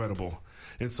always incredible.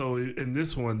 And so in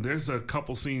this one, there's a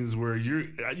couple scenes where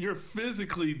you're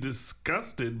physically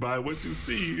disgusted by what you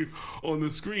see on the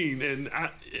screen, and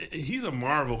he's a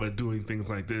marvel at doing things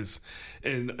like this.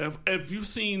 And if you've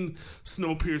seen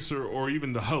Snowpiercer or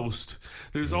even The Host,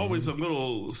 there's always a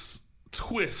little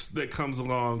twist that comes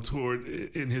along toward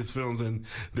in his films, and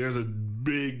there's a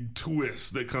big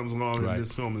twist that comes along in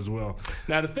this film as well.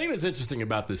 Now, the thing that's interesting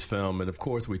about this film, and of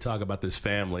course we talk about this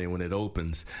family when it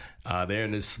opens, they're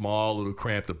in this small little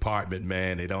cramped apartment,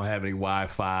 man. They don't have any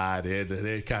Wi-Fi. They're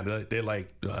getting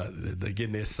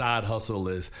their side hustle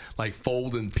is like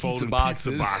folding pizza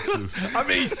boxes. I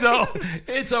mean, so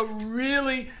it's a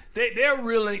really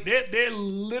they're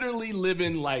literally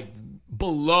living like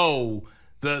below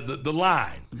the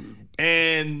line,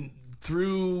 and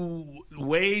through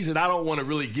ways that I don't want to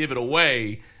really give it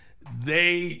away,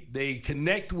 they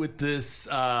connect with this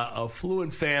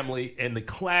affluent family, and the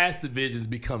class divisions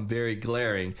become very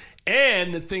glaring.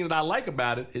 And the thing that I like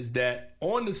about it is that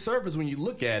on the surface, when you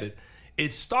look at it,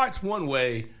 it starts one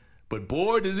way, but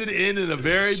boy, does it end in a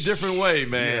very different way,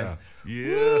 man.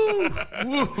 Yeah.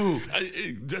 Woo.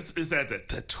 Is that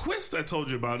the twist I told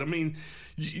you about? I mean,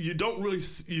 you don't really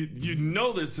you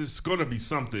know that it's going to be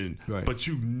something, but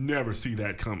you never see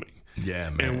that coming. Yeah,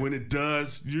 man. And when it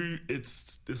does,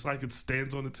 it's like it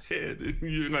stands on its head, and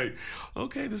you're like,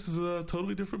 okay, this is a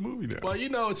totally different movie now. Well,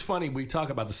 it's funny, we talk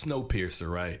about the Snowpiercer,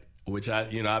 right? Which I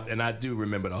do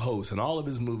remember The Host, and all of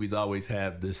his movies always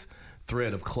have this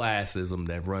thread of classism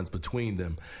that runs between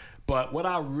them. But what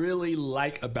I really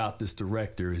like about this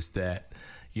director is that,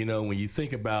 when you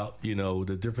think about,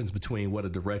 the difference between what a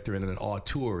director and an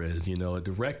auteur is, a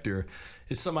director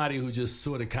is somebody who just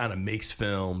sort of kind of makes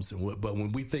films. But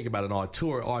when we think about an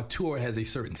auteur has a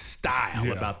certain style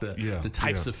about the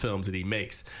types of films that he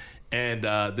makes. And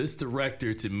this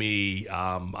director, to me,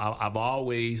 I've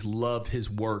always loved his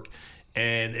work.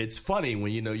 And it's funny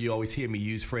when, you always hear me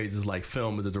use phrases like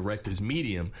film as a director's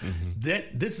medium.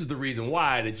 That this is the reason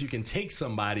why, that you can take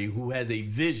somebody who has a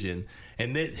vision,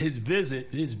 and that his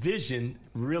vision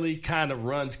really kind of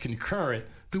runs concurrent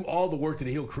through all the work that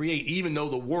he'll create, even though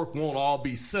the work won't all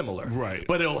be similar. Right.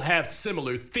 But it'll have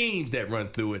similar themes that run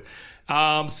through it.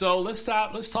 So let's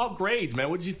talk grades, man.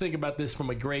 What did you think about this from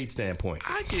a grade standpoint?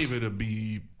 I gave it a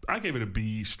B.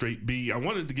 Straight B. I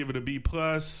wanted to give it a B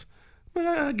plus, but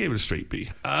I gave it a straight B.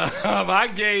 I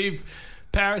gave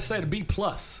Parasite a B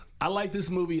plus. I like this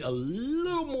movie a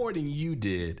little more than you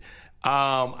did.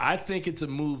 I think it's a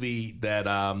movie that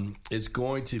is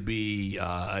going to be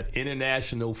an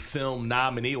international film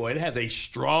nominee, or it has a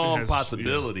strong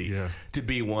possibility to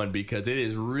be one, because it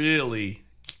is really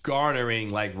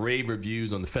garnering like rave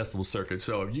reviews on the festival circuit.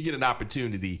 So if you get an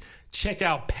opportunity, check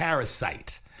out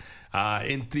Parasite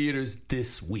in theaters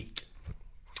this week.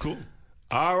 Cool.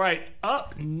 All right,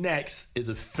 up next is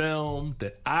a film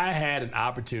that I had an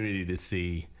opportunity to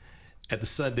see at the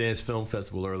Sundance Film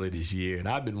Festival earlier this year, and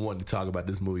I've been wanting to talk about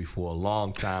this movie for a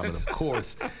long time. And of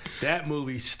course, that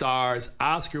movie stars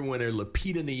Oscar winner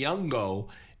Lupita Nyong'o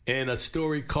in a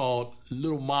story called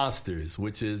Little Monsters,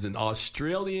 which is an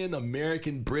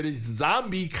Australian-American-British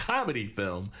zombie comedy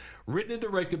film written and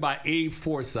directed by Abe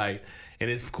Forsyth. And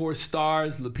it, of course,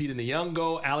 stars Lupita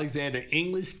Nyong'o, Alexander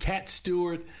English, Kat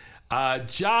Stewart,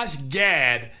 Josh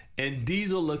Gad, and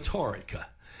Diesel Latorica.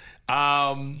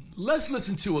 Let's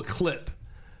listen to a clip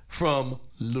from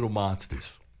Little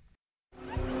Monsters.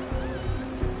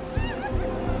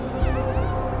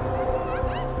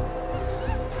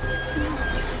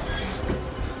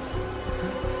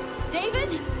 David,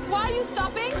 why are you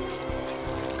stopping?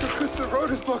 Because the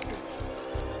road is blocked.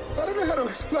 I don't know how to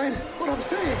explain what I'm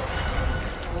saying.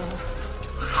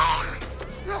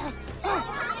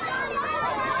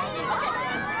 Okay.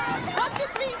 1, 2,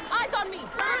 3, eyes on me. 1,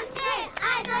 2,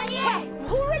 eyes on you. Well,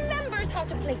 who remembers how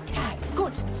to play tag?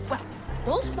 Good. Well,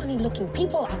 those funny-looking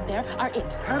people out there are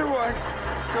it. How do I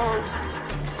go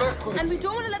backwards? And we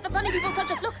don't want to let the funny people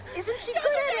touch us. Look, isn't she good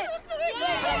at it?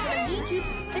 I'm going to need you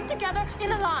to stick together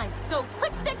in a line. So,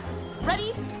 quick sticks.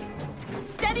 Ready?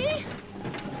 Steady.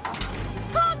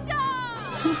 Conga!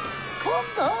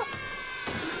 Conga?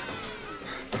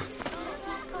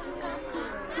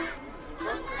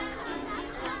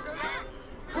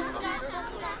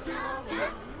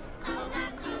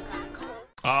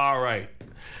 All right.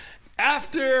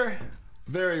 After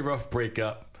very rough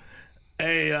breakup,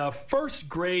 a first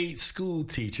grade school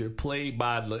teacher played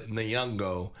by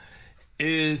Nyong'o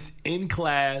is in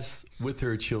class with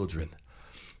her children.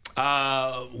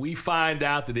 We find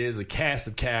out that there's a cast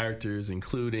of characters,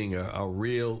 including a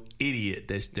real idiot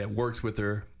that works with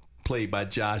her, played by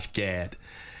Josh Gad.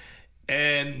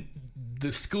 And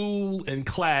the school and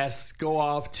class go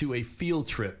off to a field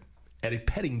trip at a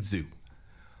petting zoo.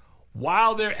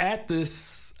 While they're at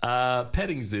this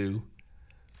petting zoo,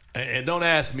 and don't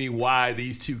ask me why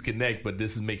these two connect, but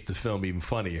this makes the film even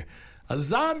funnier, a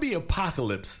zombie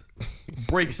apocalypse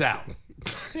breaks out.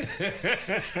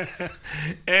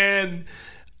 And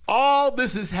all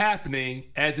this is happening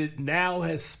as it now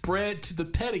has spread to the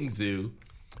petting zoo,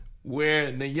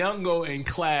 where Nyong'o and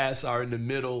class are in the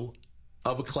middle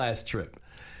of a class trip.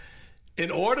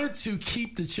 In order to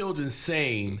keep the children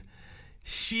sane,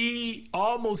 she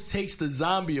almost takes the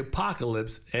zombie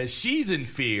apocalypse as she's in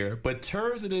fear, but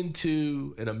turns it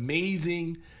into an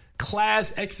amazing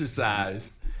class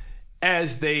exercise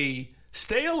as they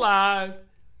stay alive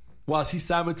while she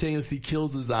simultaneously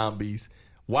kills the zombies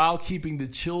while keeping the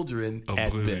children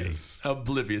Oblivious. at bay.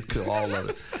 Oblivious to all of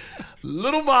it.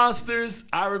 Little Monsters,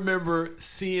 I remember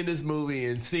seeing this movie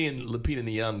and seeing Lupita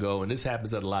Nyong'o, and this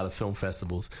happens at a lot of film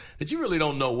festivals, that you really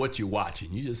don't know what you're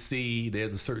watching. You just see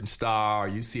there's a certain star,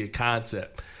 you see a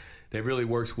concept that really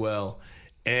works well,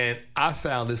 and I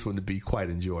found this one to be quite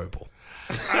enjoyable.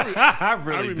 I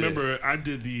remember I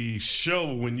did the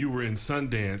show when you were in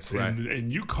Sundance, Right. and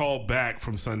you called back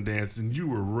from Sundance and you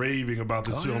were raving about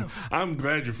this film. Yeah. I'm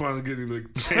glad you're finally getting the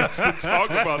chance to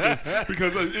talk about this,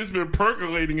 because it's been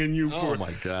percolating in you for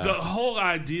my God. the whole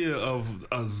idea of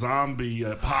a zombie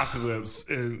apocalypse.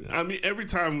 And I mean, every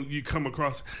time you come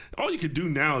across, all you could do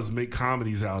now is make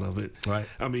comedies out of it. Right.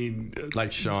 I mean,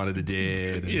 like Shaun of the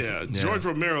Dead. yeah, George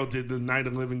Romero did the Night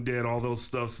of the Living Dead, all those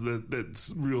stuff, so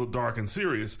that's real dark and serious.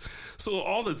 So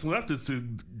all that's left is to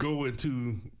go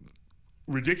into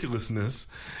ridiculousness,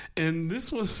 and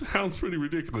this one sounds pretty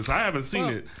ridiculous. I haven't seen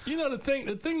it. You know, the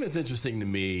thing that's interesting to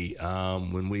me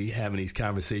when we having these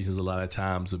conversations a lot of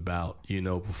times about, you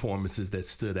know, performances that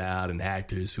stood out and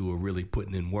actors who are really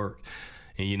putting in work.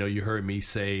 And, you know, you heard me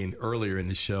saying earlier in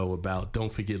the show about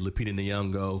don't forget Lupita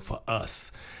Nyong'o for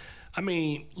Us. I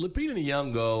mean, Lupita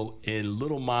Nyong'o in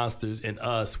Little Monsters and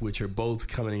Us, which are both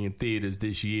coming in theaters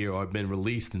this year or have been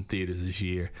released in theaters this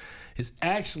year, is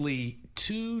actually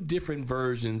two different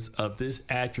versions of this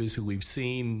actress who we've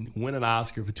seen win an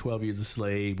Oscar for 12 Years a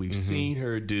Slave. We've seen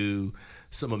her do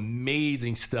some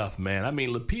amazing stuff, man. I mean,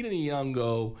 Lupita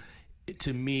Nyong'o,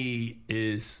 to me,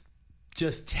 is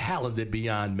just talented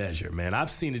beyond measure, man.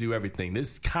 I've seen her do everything.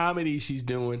 This comedy she's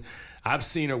doing, I've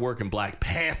seen her work in Black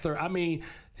Panther. I mean,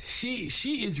 she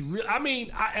is real. I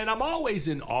mean, and I'm always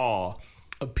in awe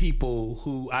of people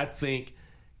who I think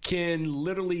can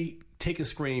literally take a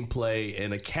screenplay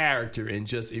and a character and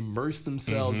just immerse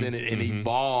themselves in it and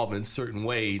evolve in certain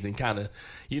ways and kind of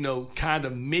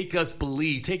make us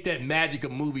believe, take that magic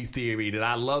of movie theory that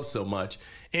I love so much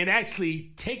and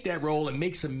actually take that role and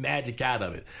make some magic out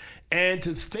of it. And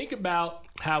to think about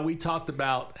how we talked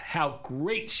about how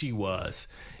great she was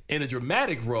in a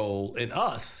dramatic role in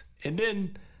Us, and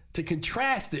then to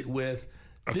contrast it with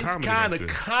this kind of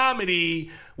comedy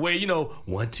where, you know,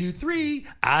 1, 2, 3,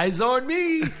 eyes on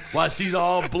me, while she's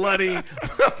all bloody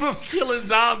from killing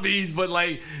zombies, but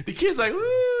like the kid's like,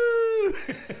 woo,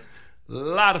 a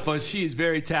lot of fun. She is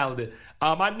very talented.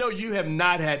 I know you have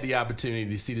not had the opportunity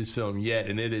to see this film yet,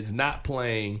 and it is not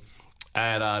playing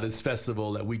at this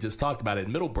festival that we just talked about at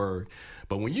Middleburg.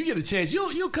 But when you get a chance,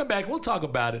 you'll come back. We'll talk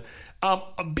about it.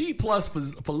 A B+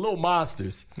 for Little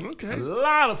Monsters. Okay, a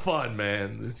lot of fun,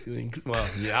 man. Well,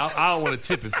 yeah, I don't want to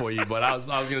tip it for you, but I was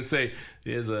gonna say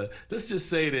let's just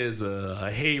say there's a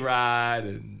hayride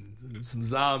and some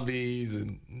zombies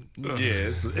and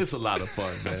it's a lot of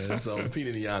fun, man. So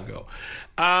Peter Nyong'o.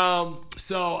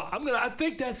 I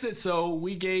think that's it. So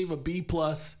we gave a B+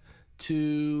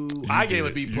 I gave a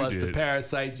B+ to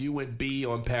Parasite. You went B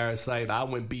on Parasite. I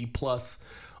went B+ on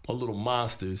Little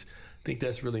Monsters. I think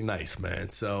that's really nice, man.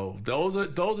 So those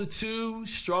are two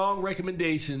strong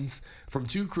recommendations from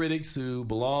two critics who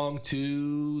belong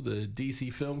to the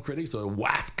DC Film Critics, or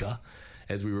WAFCA,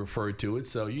 as we refer to it.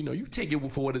 So, you know, you take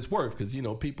it for what it's worth, because, you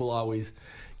know, people always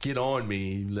get on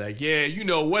me like, yeah, you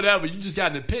know, whatever, you just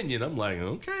got an opinion. I'm like,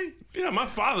 okay. Yeah, my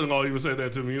father-in-law even said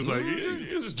that to me. He was like,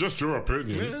 it's just your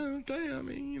opinion. Yeah, okay. I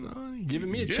mean, you know,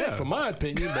 giving me a check for my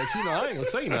opinion, but, you know, I ain't gonna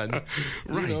say nothing.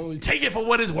 Right. You know, take it for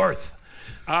what it's worth.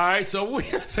 All right, so we're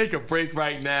gonna take a break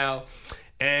right now,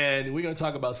 and we're gonna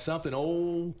talk about something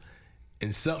old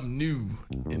and something new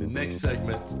in the next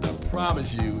segment. I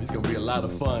promise you, it's gonna be a lot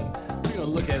of fun. We're gonna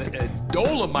look at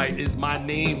Dolemite Is My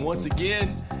Name once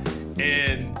again,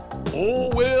 and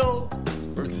old Will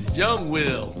versus young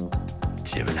Will,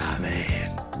 Gemini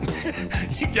Man.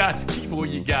 You guys keep it where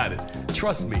you got it.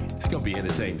 Trust me, it's gonna be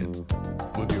entertaining.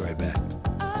 We'll be right back.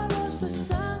 I was the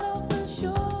son of the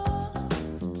shore.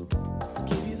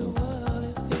 Give you the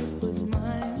world if it was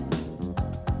mine.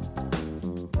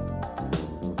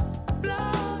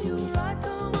 Blow you right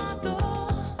to my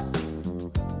door.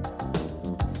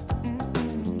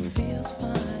 Feels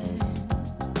fine.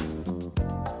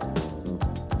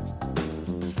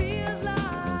 Feels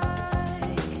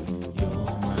like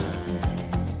you're mine.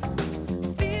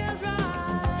 Feels right.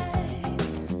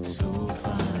 So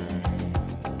fine.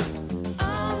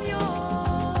 I'm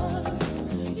yours,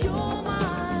 you're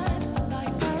mine,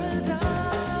 like paradise.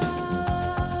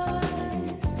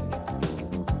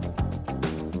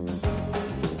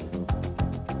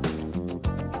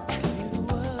 Give the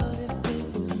world if it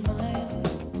was mine.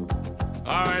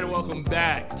 All right, welcome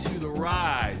back to the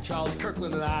ride. Charles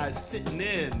Kirkland and I sitting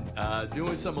in,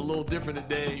 doing something a little different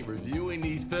today, reviewing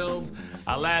these films.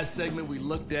 Our last segment, we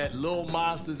looked at Little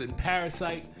Monsters and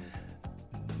Parasite.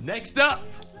 Next up,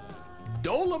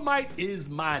 Dolemite Is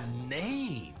My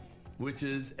Name, which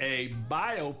is a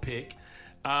biopic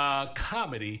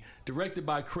comedy directed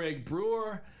by Craig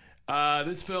Brewer.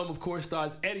 This film, of course,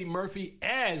 stars Eddie Murphy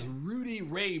as Rudy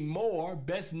Ray Moore,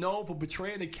 best known for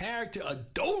portraying the character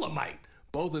of Dolemite,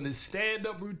 both in his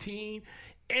stand-up routine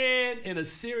and in a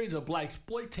series of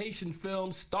blaxploitation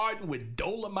films, starting with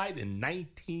Dolemite in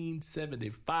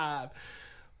 1975.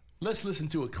 Let's listen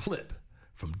to a clip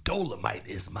from Dolemite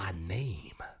Is My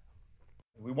Name.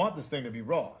 We want this thing to be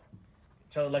raw.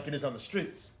 Tell it like it is on the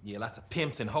streets. Yeah, lots of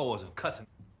pimps and whores and cussing.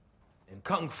 And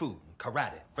kung fu and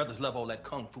karate. Brothers love all that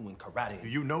kung fu and karate. Do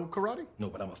you know karate? No,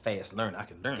 but I'm a fast learner. I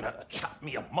can learn how to chop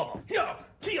me a mother. Yeah,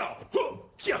 yeah,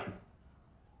 yeah.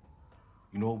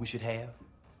 You know what we should have?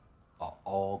 An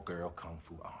all-girl kung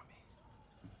fu army.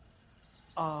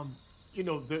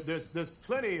 There's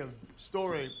plenty of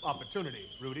story opportunity,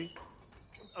 Rudy.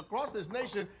 Across this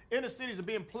nation, inner cities are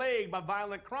being plagued by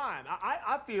violent crime.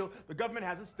 I feel the government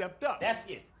hasn't stepped up. That's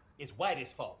it. It's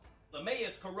Whitey's fault. The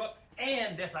mayor's corrupt,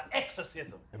 and there's an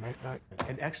exorcism.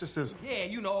 An exorcism? Yeah,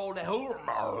 you know all that whole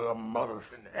mother's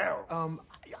in hell.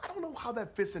 I don't know how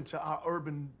that fits into our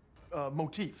urban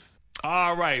motif.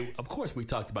 All right. Of course, we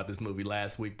talked about this movie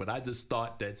last week, but I just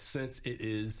thought that since it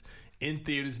is in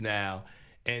theaters now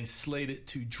and slated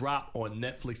to drop on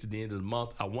Netflix at the end of the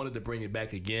month, I wanted to bring it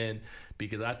back again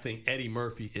because I think Eddie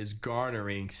Murphy is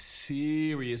garnering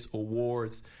serious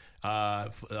awards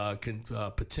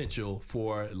potential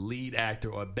for lead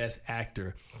actor or best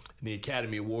actor in the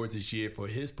Academy Awards this year for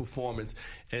his performance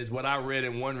as what I read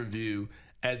in one review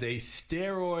as a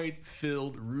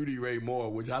steroid-filled Rudy Ray Moore,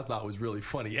 which I thought was really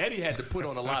funny. Eddie had to put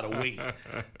on a lot of weight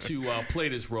to play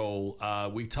this role.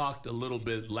 We talked a little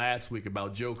bit last week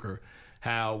about Joker,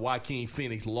 how Joaquin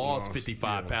Phoenix lost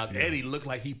 55 pounds. Yeah. Eddie looked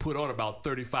like he put on about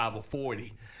 35 or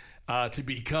 40 to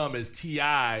become, as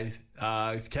T.I.'s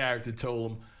character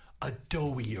told him, a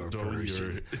doughier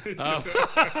version.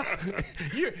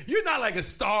 You're not like a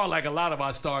star like a lot of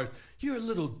our stars. You're a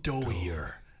little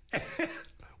doughier.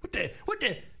 What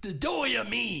the doughier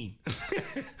mean?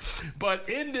 But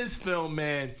in this film,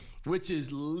 man, which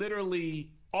is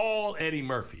literally all Eddie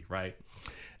Murphy, right?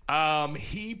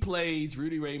 He plays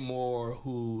Rudy Ray Moore,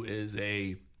 who is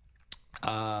a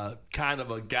kind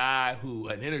of a guy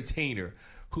an entertainer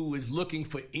who is looking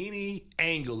for any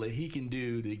angle that he can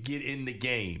do to get in the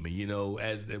game. And,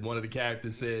 as one of the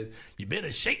characters says, you've been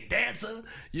a shake dancer,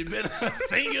 you've been a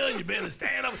singer, you've been a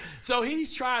stand-up. So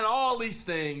he's trying all these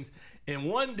things. And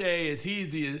one day, as he's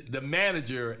the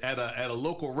manager at a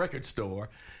local record store,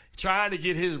 trying to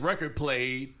get his record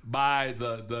played by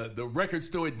the record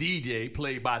store DJ,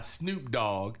 played by Snoop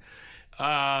Dogg,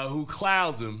 who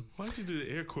clouds him. Why'd you do the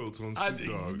air quotes on Snoop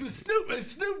Dogg?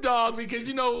 Snoop Dogg, because,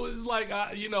 it's like,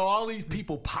 all these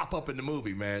people pop up in the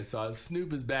movie, man. So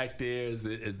Snoop is back there as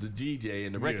the DJ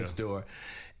in the record store.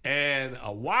 And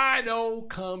a wino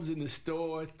comes in the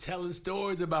store telling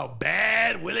stories about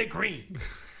Bad Willie Green.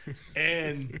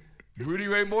 And Rudy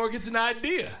Ray Moore gets an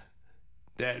idea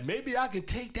that maybe I could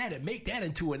take that and make that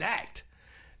into an act.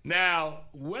 Now,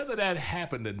 whether that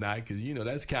happened or not, because,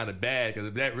 that's kind of bad, because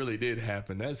if that really did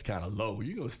happen, that's kind of low.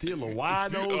 You're going to steal a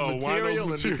wino's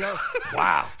material and become...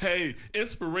 Wow. Hey,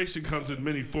 inspiration comes in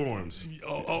many forms.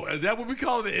 Oh, is that what we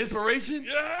call it, inspiration?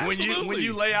 Yeah, absolutely. When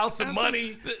you lay out some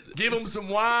money, give them some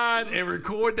wine, and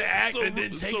record the act, and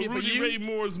then take it for Rudy you? Ray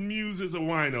Moore's muse is a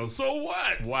wino. So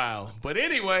what? Wow. But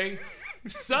anyway,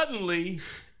 suddenly,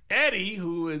 Eddie,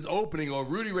 who is opening, or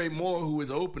Rudy Ray Moore, who is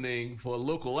opening for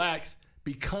local acts,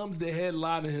 becomes the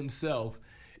headliner himself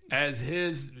as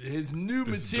his new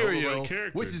material,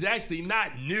 which is actually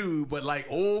not new, but like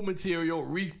old material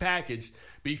repackaged,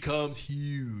 becomes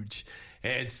huge.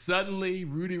 And suddenly,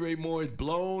 Rudy Ray Moore is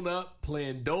blown up,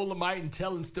 playing Dolemite and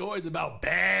telling stories about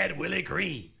Bad Willie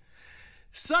Green.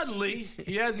 Suddenly,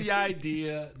 he has the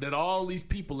idea that all these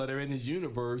people that are in his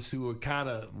universe who are kind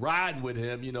of riding with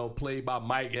him, played by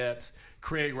Mike Epps,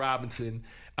 Craig Robinson,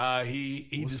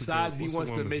 he decides he wants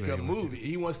to make a movie.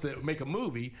 He wants to make a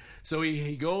movie. So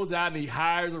he goes out and he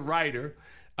hires a writer,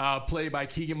 played by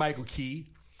Keegan-Michael Key.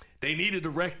 They need a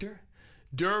director.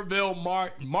 Derville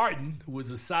Martin, who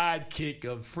was a sidekick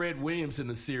of Fred Williams in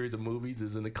a series of movies,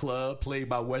 is in the club, played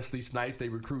by Wesley Snipes. They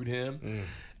recruit him.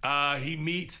 He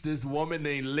meets this woman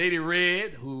named Lady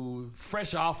Red, who,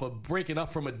 fresh off of breaking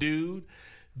up from a dude,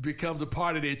 becomes a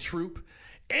part of their troupe.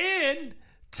 And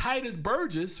Titus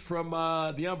Burgess from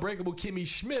The Unbreakable Kimmy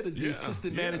Schmidt is the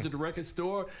assistant manager of the record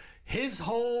store. His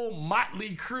whole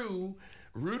motley crew,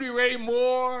 Rudy Ray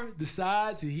Moore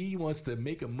decides he wants to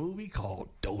make a movie called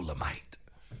Dolemite.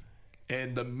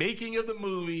 And the making of the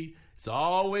movie is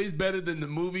always better than the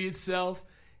movie itself.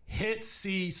 Hence,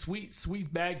 see Sweet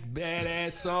Sweetback's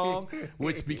Badass song,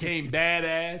 which became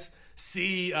Badass.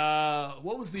 See,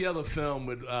 what was the other film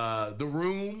with The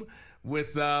Room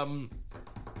with...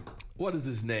 what is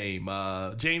his name?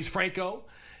 James Franco.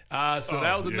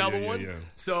 That was another one. Yeah.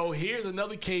 So here's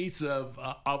another case of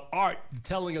art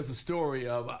telling us a story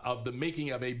of the making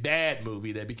of a bad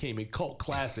movie that became a cult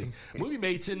classic. The movie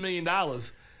made $10 million.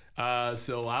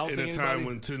 So I don't think at a time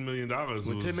when $10 million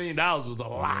was a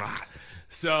lot.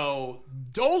 So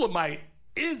Dolemite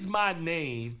Is My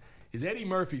Name is Eddie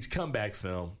Murphy's comeback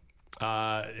film.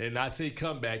 And I say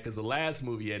comeback because the last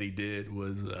movie Eddie did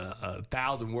was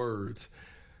 1,000 Words.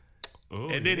 Oh,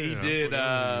 and then he did,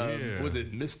 was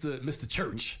it Mr.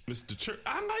 Church? Mr. Church.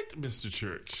 I liked Mr.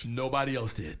 Church. Nobody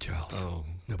else did, Charles. Oh.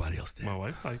 Nobody else did. My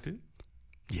wife liked it.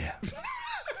 Yeah.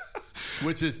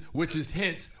 which is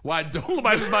hence why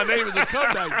Dolemite Is My Name is a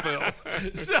comeback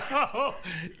film. So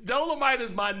Dolemite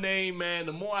Is My Name, man.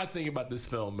 The more I think about this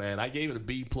film, man, I gave it a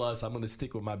B+. I'm going to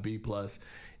stick with my B+.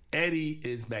 Eddie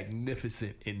is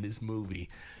magnificent in this movie.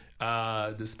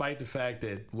 Despite the fact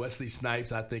that Wesley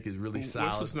Snipes, I think, is really solid.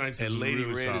 Wesley Snipes and is Lady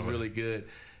really Red solid. is really good.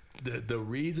 The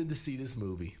reason to see this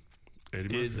movie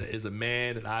is a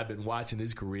man that I've been watching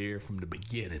his career from the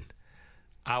beginning.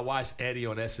 I watched Eddie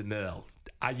on SNL.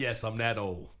 Yes, I'm that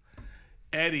old.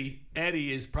 Eddie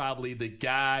is probably the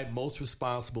guy most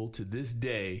responsible to this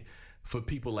day for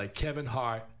people like Kevin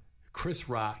Hart, Chris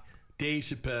Rock, Dave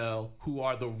Chappelle, who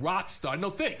are the rock star.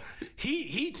 No, think.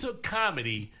 He took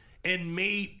comedy and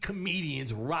made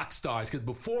comedians rock stars. Because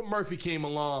before Murphy came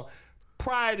along,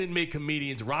 Pryor didn't make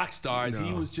comedians rock stars. No.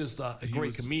 He was just a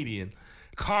great comedian.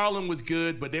 Carlin was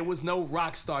good, but there was no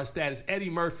rock star status.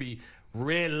 Eddie Murphy,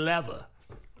 red leather.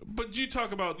 But you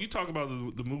talk about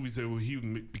the movies that he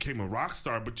became a rock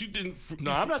star, but you didn't.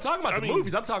 No, I'm not talking about the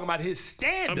movies. I'm talking about his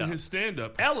stand-up. His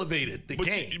stand-up elevated the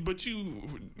game. But you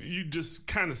just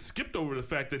kind of skipped over the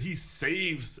fact that he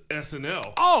saves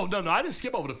SNL. Oh no, I didn't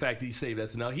skip over the fact that he saved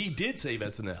SNL. He did save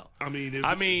SNL.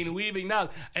 We've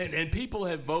acknowledged, and people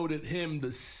have voted him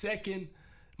the second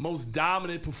most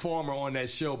dominant performer on that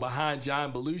show behind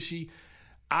John Belushi.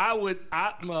 I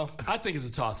think it's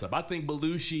a toss-up. I think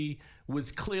Belushi was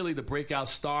clearly the breakout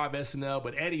star of SNL,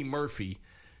 but Eddie Murphy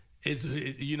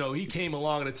he came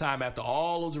along at a time after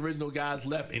all those original guys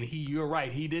left, and you're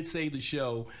right, he did save the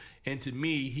show. And to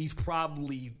me, he's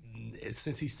probably,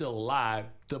 since he's still alive,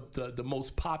 the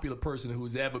most popular person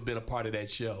who's ever been a part of that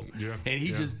show. Yeah, and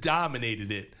he just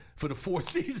dominated it for the 4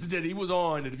 seasons that he was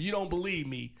on. And if you don't believe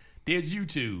me, there's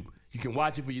YouTube. You can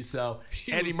watch it for yourself.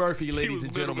 Eddie Murphy, ladies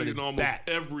and gentlemen, is almost back.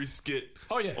 Every skit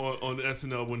on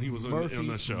SNL when he was on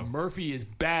that show. Murphy is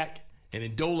back, and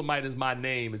in Dolemite Is My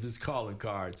Name is his calling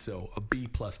card. So a B+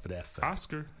 for that film.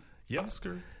 Oscar. Yep.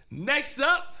 Oscar. Next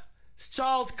up is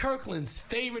Charles Kirkland's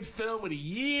favorite film of the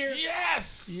year.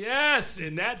 Yes,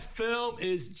 and that film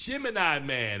is Gemini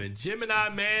Man. And Gemini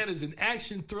Man is an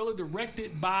action thriller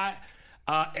directed by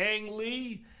Ang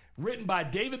Lee, written by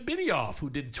David Benioff, who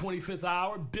did 25th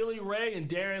Hour, Billy Ray, and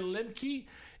Darren Lemke.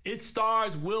 It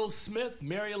stars Will Smith,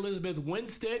 Mary Elizabeth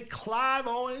Winstead, Clive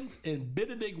Owens, and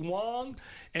Benedict Wong.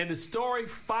 And the story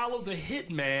follows a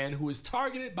hitman who is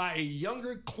targeted by a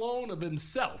younger clone of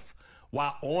himself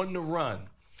while on the run.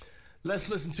 Let's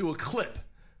listen to a clip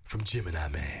from Gemini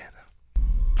Man.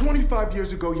 25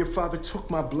 years ago, your father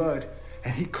took my blood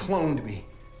and he cloned me.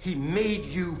 He made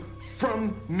you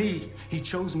from me. He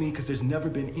chose me because there's never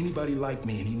been anybody like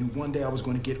me, and he knew one day I was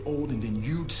going to get old and then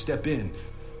you'd step in.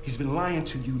 He's been lying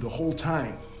to you the whole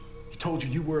time. He told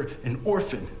you were an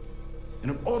orphan.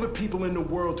 And of all the people in the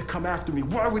world to come after me,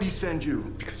 why would he send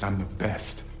you? Because I'm the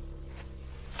best.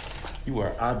 You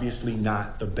are obviously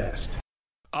not the best.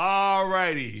 All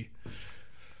righty.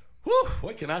 Whew,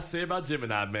 what can I say about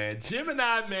Gemini Man?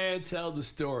 Gemini Man tells the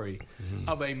story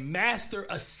of a master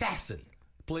assassin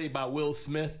played by Will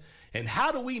Smith. And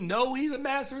how do we know he's a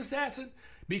master assassin?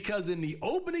 Because in the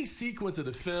opening sequence of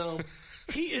the film,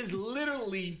 he is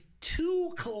literally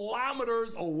 2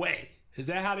 kilometers away. Is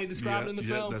that how they describe it in the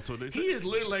film? That's what they say. He is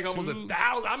literally like almost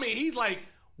 1,000. I mean, he's like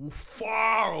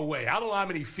far away. I don't know how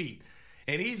many feet.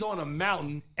 And he's on a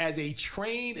mountain as a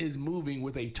train is moving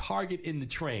with a target in the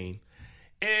train.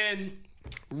 And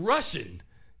rushing,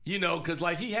 because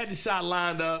like he had the shot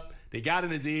lined up. They got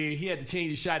in his ear. He had to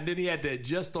change the shot. And then he had to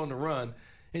adjust on the run.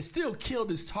 And still killed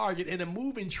his target in a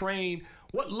moving train,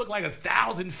 what looked like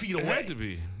 1,000 feet away. It had to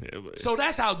be. So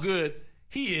that's how good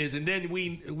he is. And then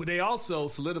they also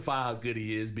solidify how good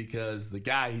he is because the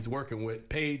guy he's working with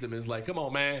pays him and is like, come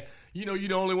on, man. You're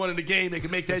the only one in the game that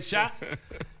can make that shot.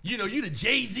 You the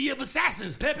Jay-Z of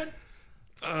assassins, Pippin.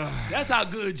 That's how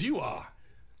good you are.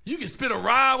 You can spit a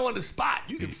rhyme on the spot.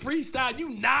 You can freestyle.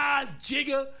 You Nas,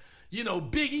 Jigga,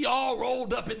 Biggie all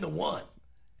rolled up into one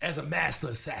as a master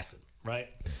assassin. Right?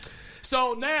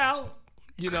 So now,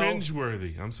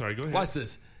 cringeworthy. I'm sorry, go ahead. Watch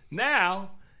this. Now,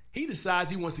 he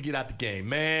decides he wants to get out the game,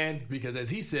 man, because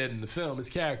as he said in the film, his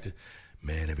character,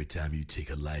 man, every time you take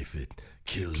a life, it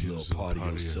kills a little part of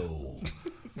your soul.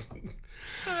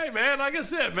 Hey, man, like I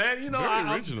said, man,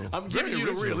 I'm giving you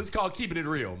the real. It's called keeping it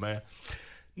real, man.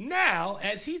 Now,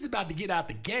 as he's about to get out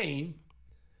the game,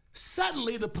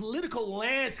 suddenly the political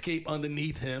landscape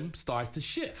underneath him starts to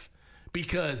shift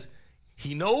because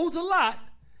he knows a lot.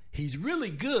 He's really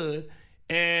good.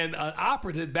 And an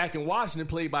operative back in Washington,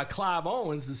 played by Clive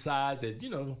Owens, decides that,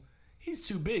 he's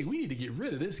too big. We need to get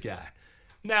rid of this guy.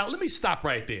 Now, let me stop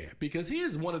right there because he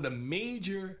is one of the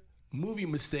major movie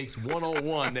mistakes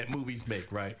 101 that movies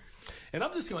make, right? And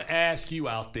I'm just going to ask you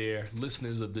out there,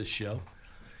 listeners of this show,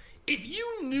 if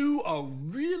you knew a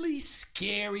really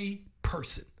scary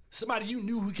person, somebody you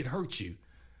knew who could hurt you,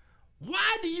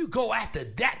 why do you go after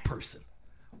that person?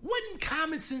 Wouldn't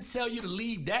common sense tell you to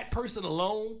leave that person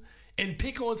alone and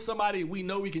pick on somebody we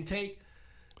know we can take?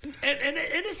 And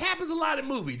this happens a lot in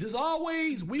movies. There's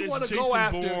always, we want to go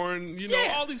after. Jason Bourne,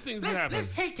 all these things happen.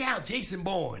 Let's take down Jason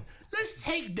Bourne. Let's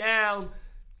take down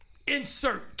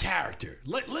insert character.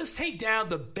 Let's take down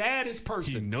the baddest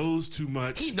person. He knows too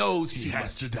much. He knows too much. He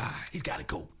has to die. He's got to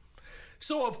go.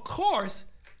 So, of course,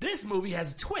 this movie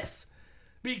has a twist.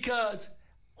 Because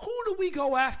who do we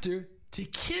go after to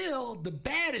kill the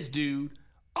baddest dude?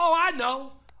 Oh, I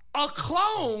know. A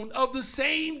clone of the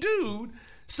same dude,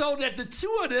 so that the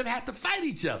two of them have to fight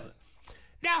each other.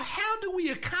 Now, how do we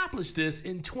accomplish this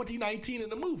in 2019 in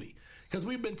a movie? Because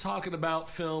we've been talking about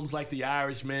films like The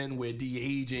Irishman, where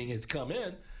de-aging has come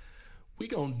in. We're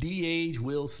going to de-age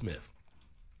Will Smith.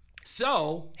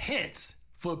 So, hence,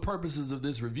 for purposes of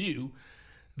this review,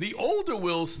 the older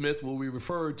Will Smith will be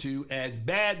referred to as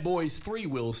Bad Boys 3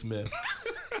 Will Smith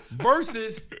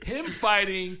versus him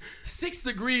fighting 6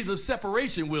 Degrees of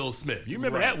Separation Will Smith. You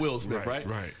remember that Will Smith, right?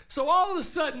 Right. So all of a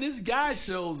sudden, this guy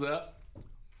shows up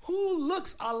who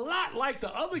looks a lot like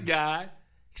the other guy,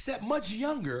 except much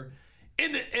younger.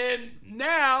 And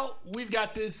now we've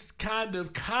got this kind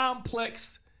of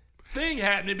complex thing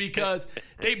happening because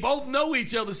they both know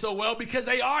each other so well because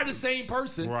they are the same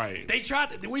person. Right.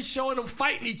 We're showing them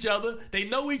fighting each other. They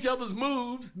know each other's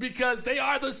moves because they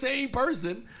are the same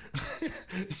person.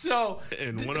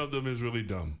 And one of them is really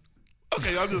dumb.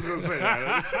 Okay, I'm just gonna say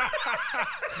that.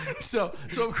 So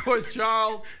of course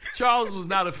Charles was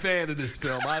not a fan of this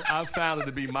film. I found it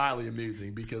to be mildly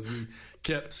amusing because we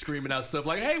kept screaming out stuff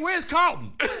like, "Hey, where's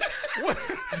Carlton?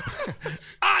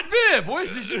 Aunt Viv,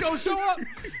 is she gonna show up?"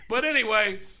 But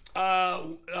anyway,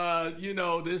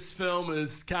 this film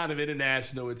is kind of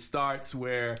international. It starts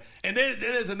where, and then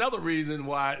there's another reason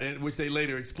why, which they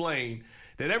later explain,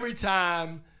 that every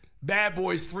time Bad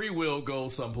Boys 3 Will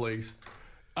goes someplace,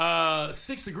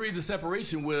 6 Degrees of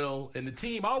Separation Will and the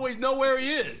team always know where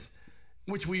he is,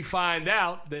 which we find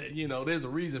out that, there's a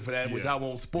reason for that, which I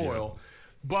won't spoil. Yeah.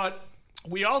 But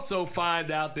we also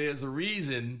find out there's a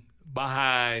reason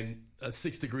behind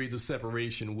 6 Degrees of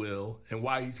Separation Will and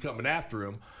why he's coming after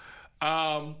him.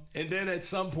 And then at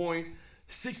some point,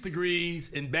 6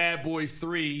 Degrees and Bad Boys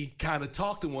 3 kind of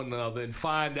talk to one another and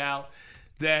find out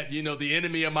that, the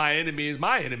enemy of my enemy is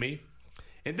my enemy.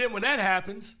 And then when that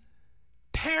happens,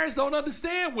 parents don't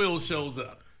understand Will shows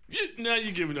up. Now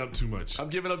you're giving up too much. I'm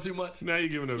giving up too much? Now you're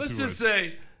giving up too much.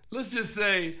 Let's just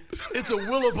say it's a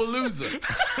Willapalooza.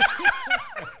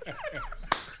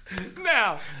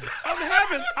 Now,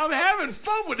 I'm having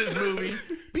fun with this movie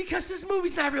because this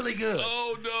movie's not really good.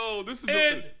 Oh no, this is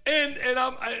and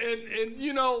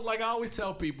like I always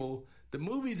tell people, the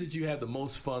movies that you have the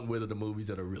most fun with are the movies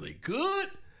that are really good,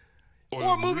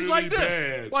 or movies really like this.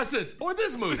 bad. Watch this, or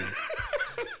this movie.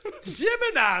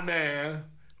 Gemini Man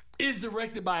is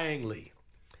directed by Ang Lee.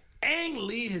 Ang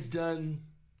Lee has done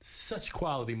such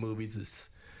quality movies as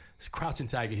Crouching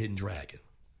Tiger, Hidden Dragon,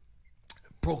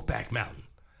 Brokeback Mountain.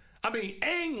 I mean,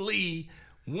 Ang Lee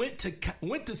went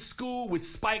to school with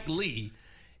Spike Lee.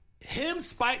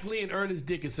 Spike Lee, and Ernest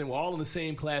Dickinson were all in the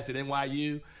same class at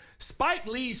NYU. Spike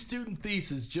Lee's student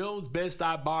thesis, Joe's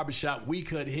Bed-Stuy Barbershop, We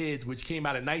Cut Heads, which came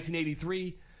out in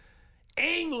 1983.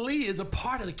 Ang Lee is a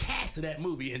part of the cast of that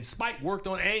movie, and Spike worked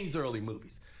on Ang's early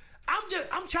movies.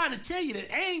 I'm trying to tell you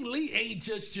that Ang Lee ain't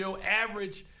just your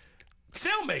average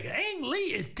filmmaker. Ang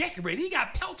Lee is decorated. He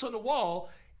got pelts on the wall,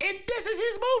 and this is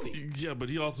his movie. Yeah, but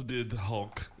he also did the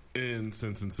Hulk and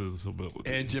Sense and Sensibility.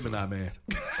 And Gemini Man.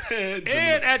 And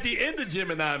at the end of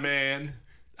Gemini Man,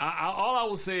 all I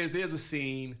will say is there's a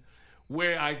scene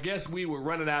where I guess we were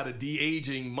running out of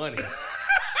de-aging money.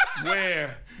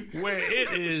 where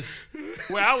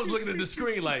I was looking at the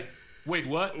screen like, wait,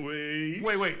 what?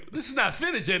 Wait. This is not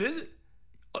finished yet, is it?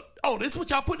 Oh, this is what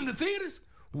y'all put in the theaters?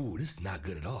 Ooh, this is not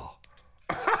good at all.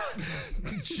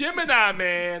 Gemini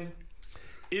Man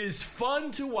is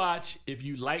fun to watch if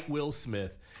you like Will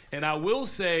Smith. And I will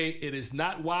say it is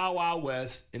not Wild Wild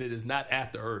West and it is not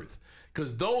After Earth,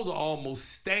 because those are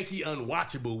almost stanky,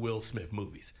 unwatchable Will Smith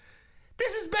movies.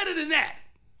 This is better than that.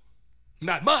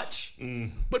 Not much,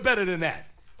 but better than that.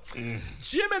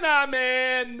 Gemini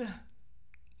Man,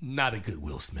 not a good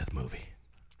Will Smith movie.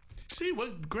 See,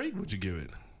 what grade would you give it?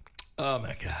 Oh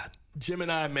my God.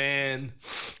 Gemini Man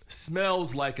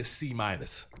smells like a C-.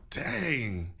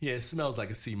 Dang. Yeah, it smells like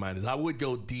a C-. I would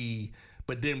go D,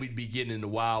 but then we'd be getting into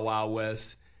Wild Wild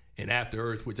West. and After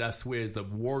Earth, which I swear is the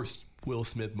worst Will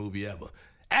Smith movie ever.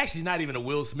 Actually, not even a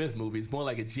Will Smith movie. It's more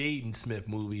like a Jaden Smith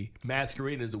movie,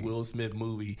 masquerading as a Will Smith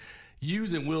movie,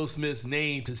 using Will Smith's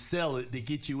name to sell it to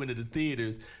get you into the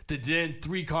theaters, to then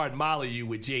 3-card molly you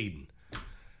with Jaden.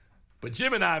 But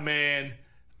Gemini Man,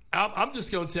 I'm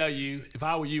just going to tell you, if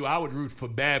I were you, I would root for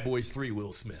Bad Boys 3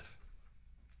 Will Smith.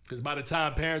 Because by the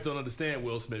time parents don't understand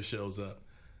Will Smith shows up,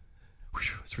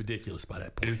 it's ridiculous by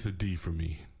that point. It's a D for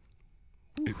me.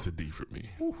 It's a D for me.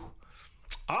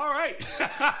 All right.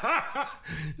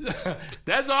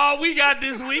 That's all we got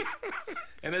this week.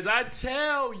 And as I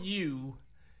tell you,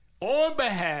 on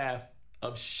behalf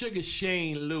of Sugar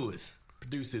Shane Lewis,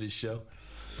 producer of this show,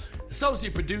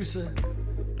 associate producer,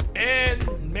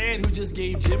 and man who just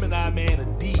gave Gemini Man a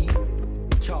D,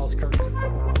 Charles Kirkland.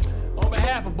 On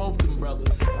behalf of both of them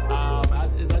brothers,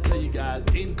 as I tell you guys,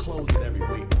 in closing every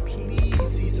week, please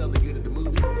see something good at the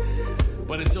movies.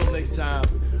 But until next time,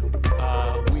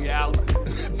 we out.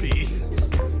 Peace.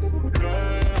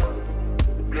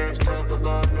 Let's talk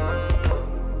about love.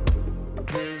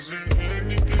 Is it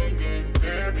anything and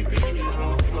everything you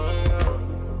want fly?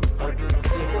 I didn't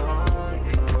feel it hard,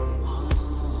 you know.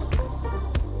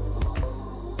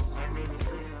 I didn't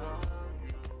feel it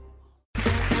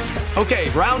hard. Okay,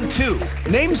 round 2.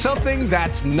 Name something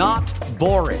that's not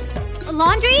boring. A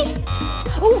laundry?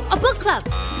 Ooh, a book club.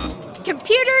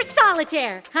 Computer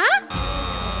solitaire, huh?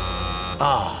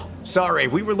 Ah, sorry,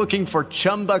 we were looking for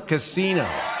Chumba Casino.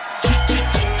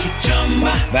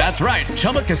 That's right,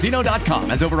 ChumbaCasino.com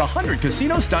has over 100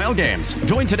 casino-style games.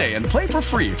 Join today and play for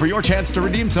free for your chance to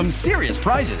redeem some serious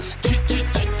prizes.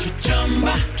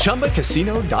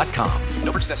 ChumbaCasino.com.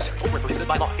 No purchase necessary. Void where prohibited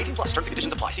by law. 18+ terms and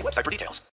conditions apply. See website for details.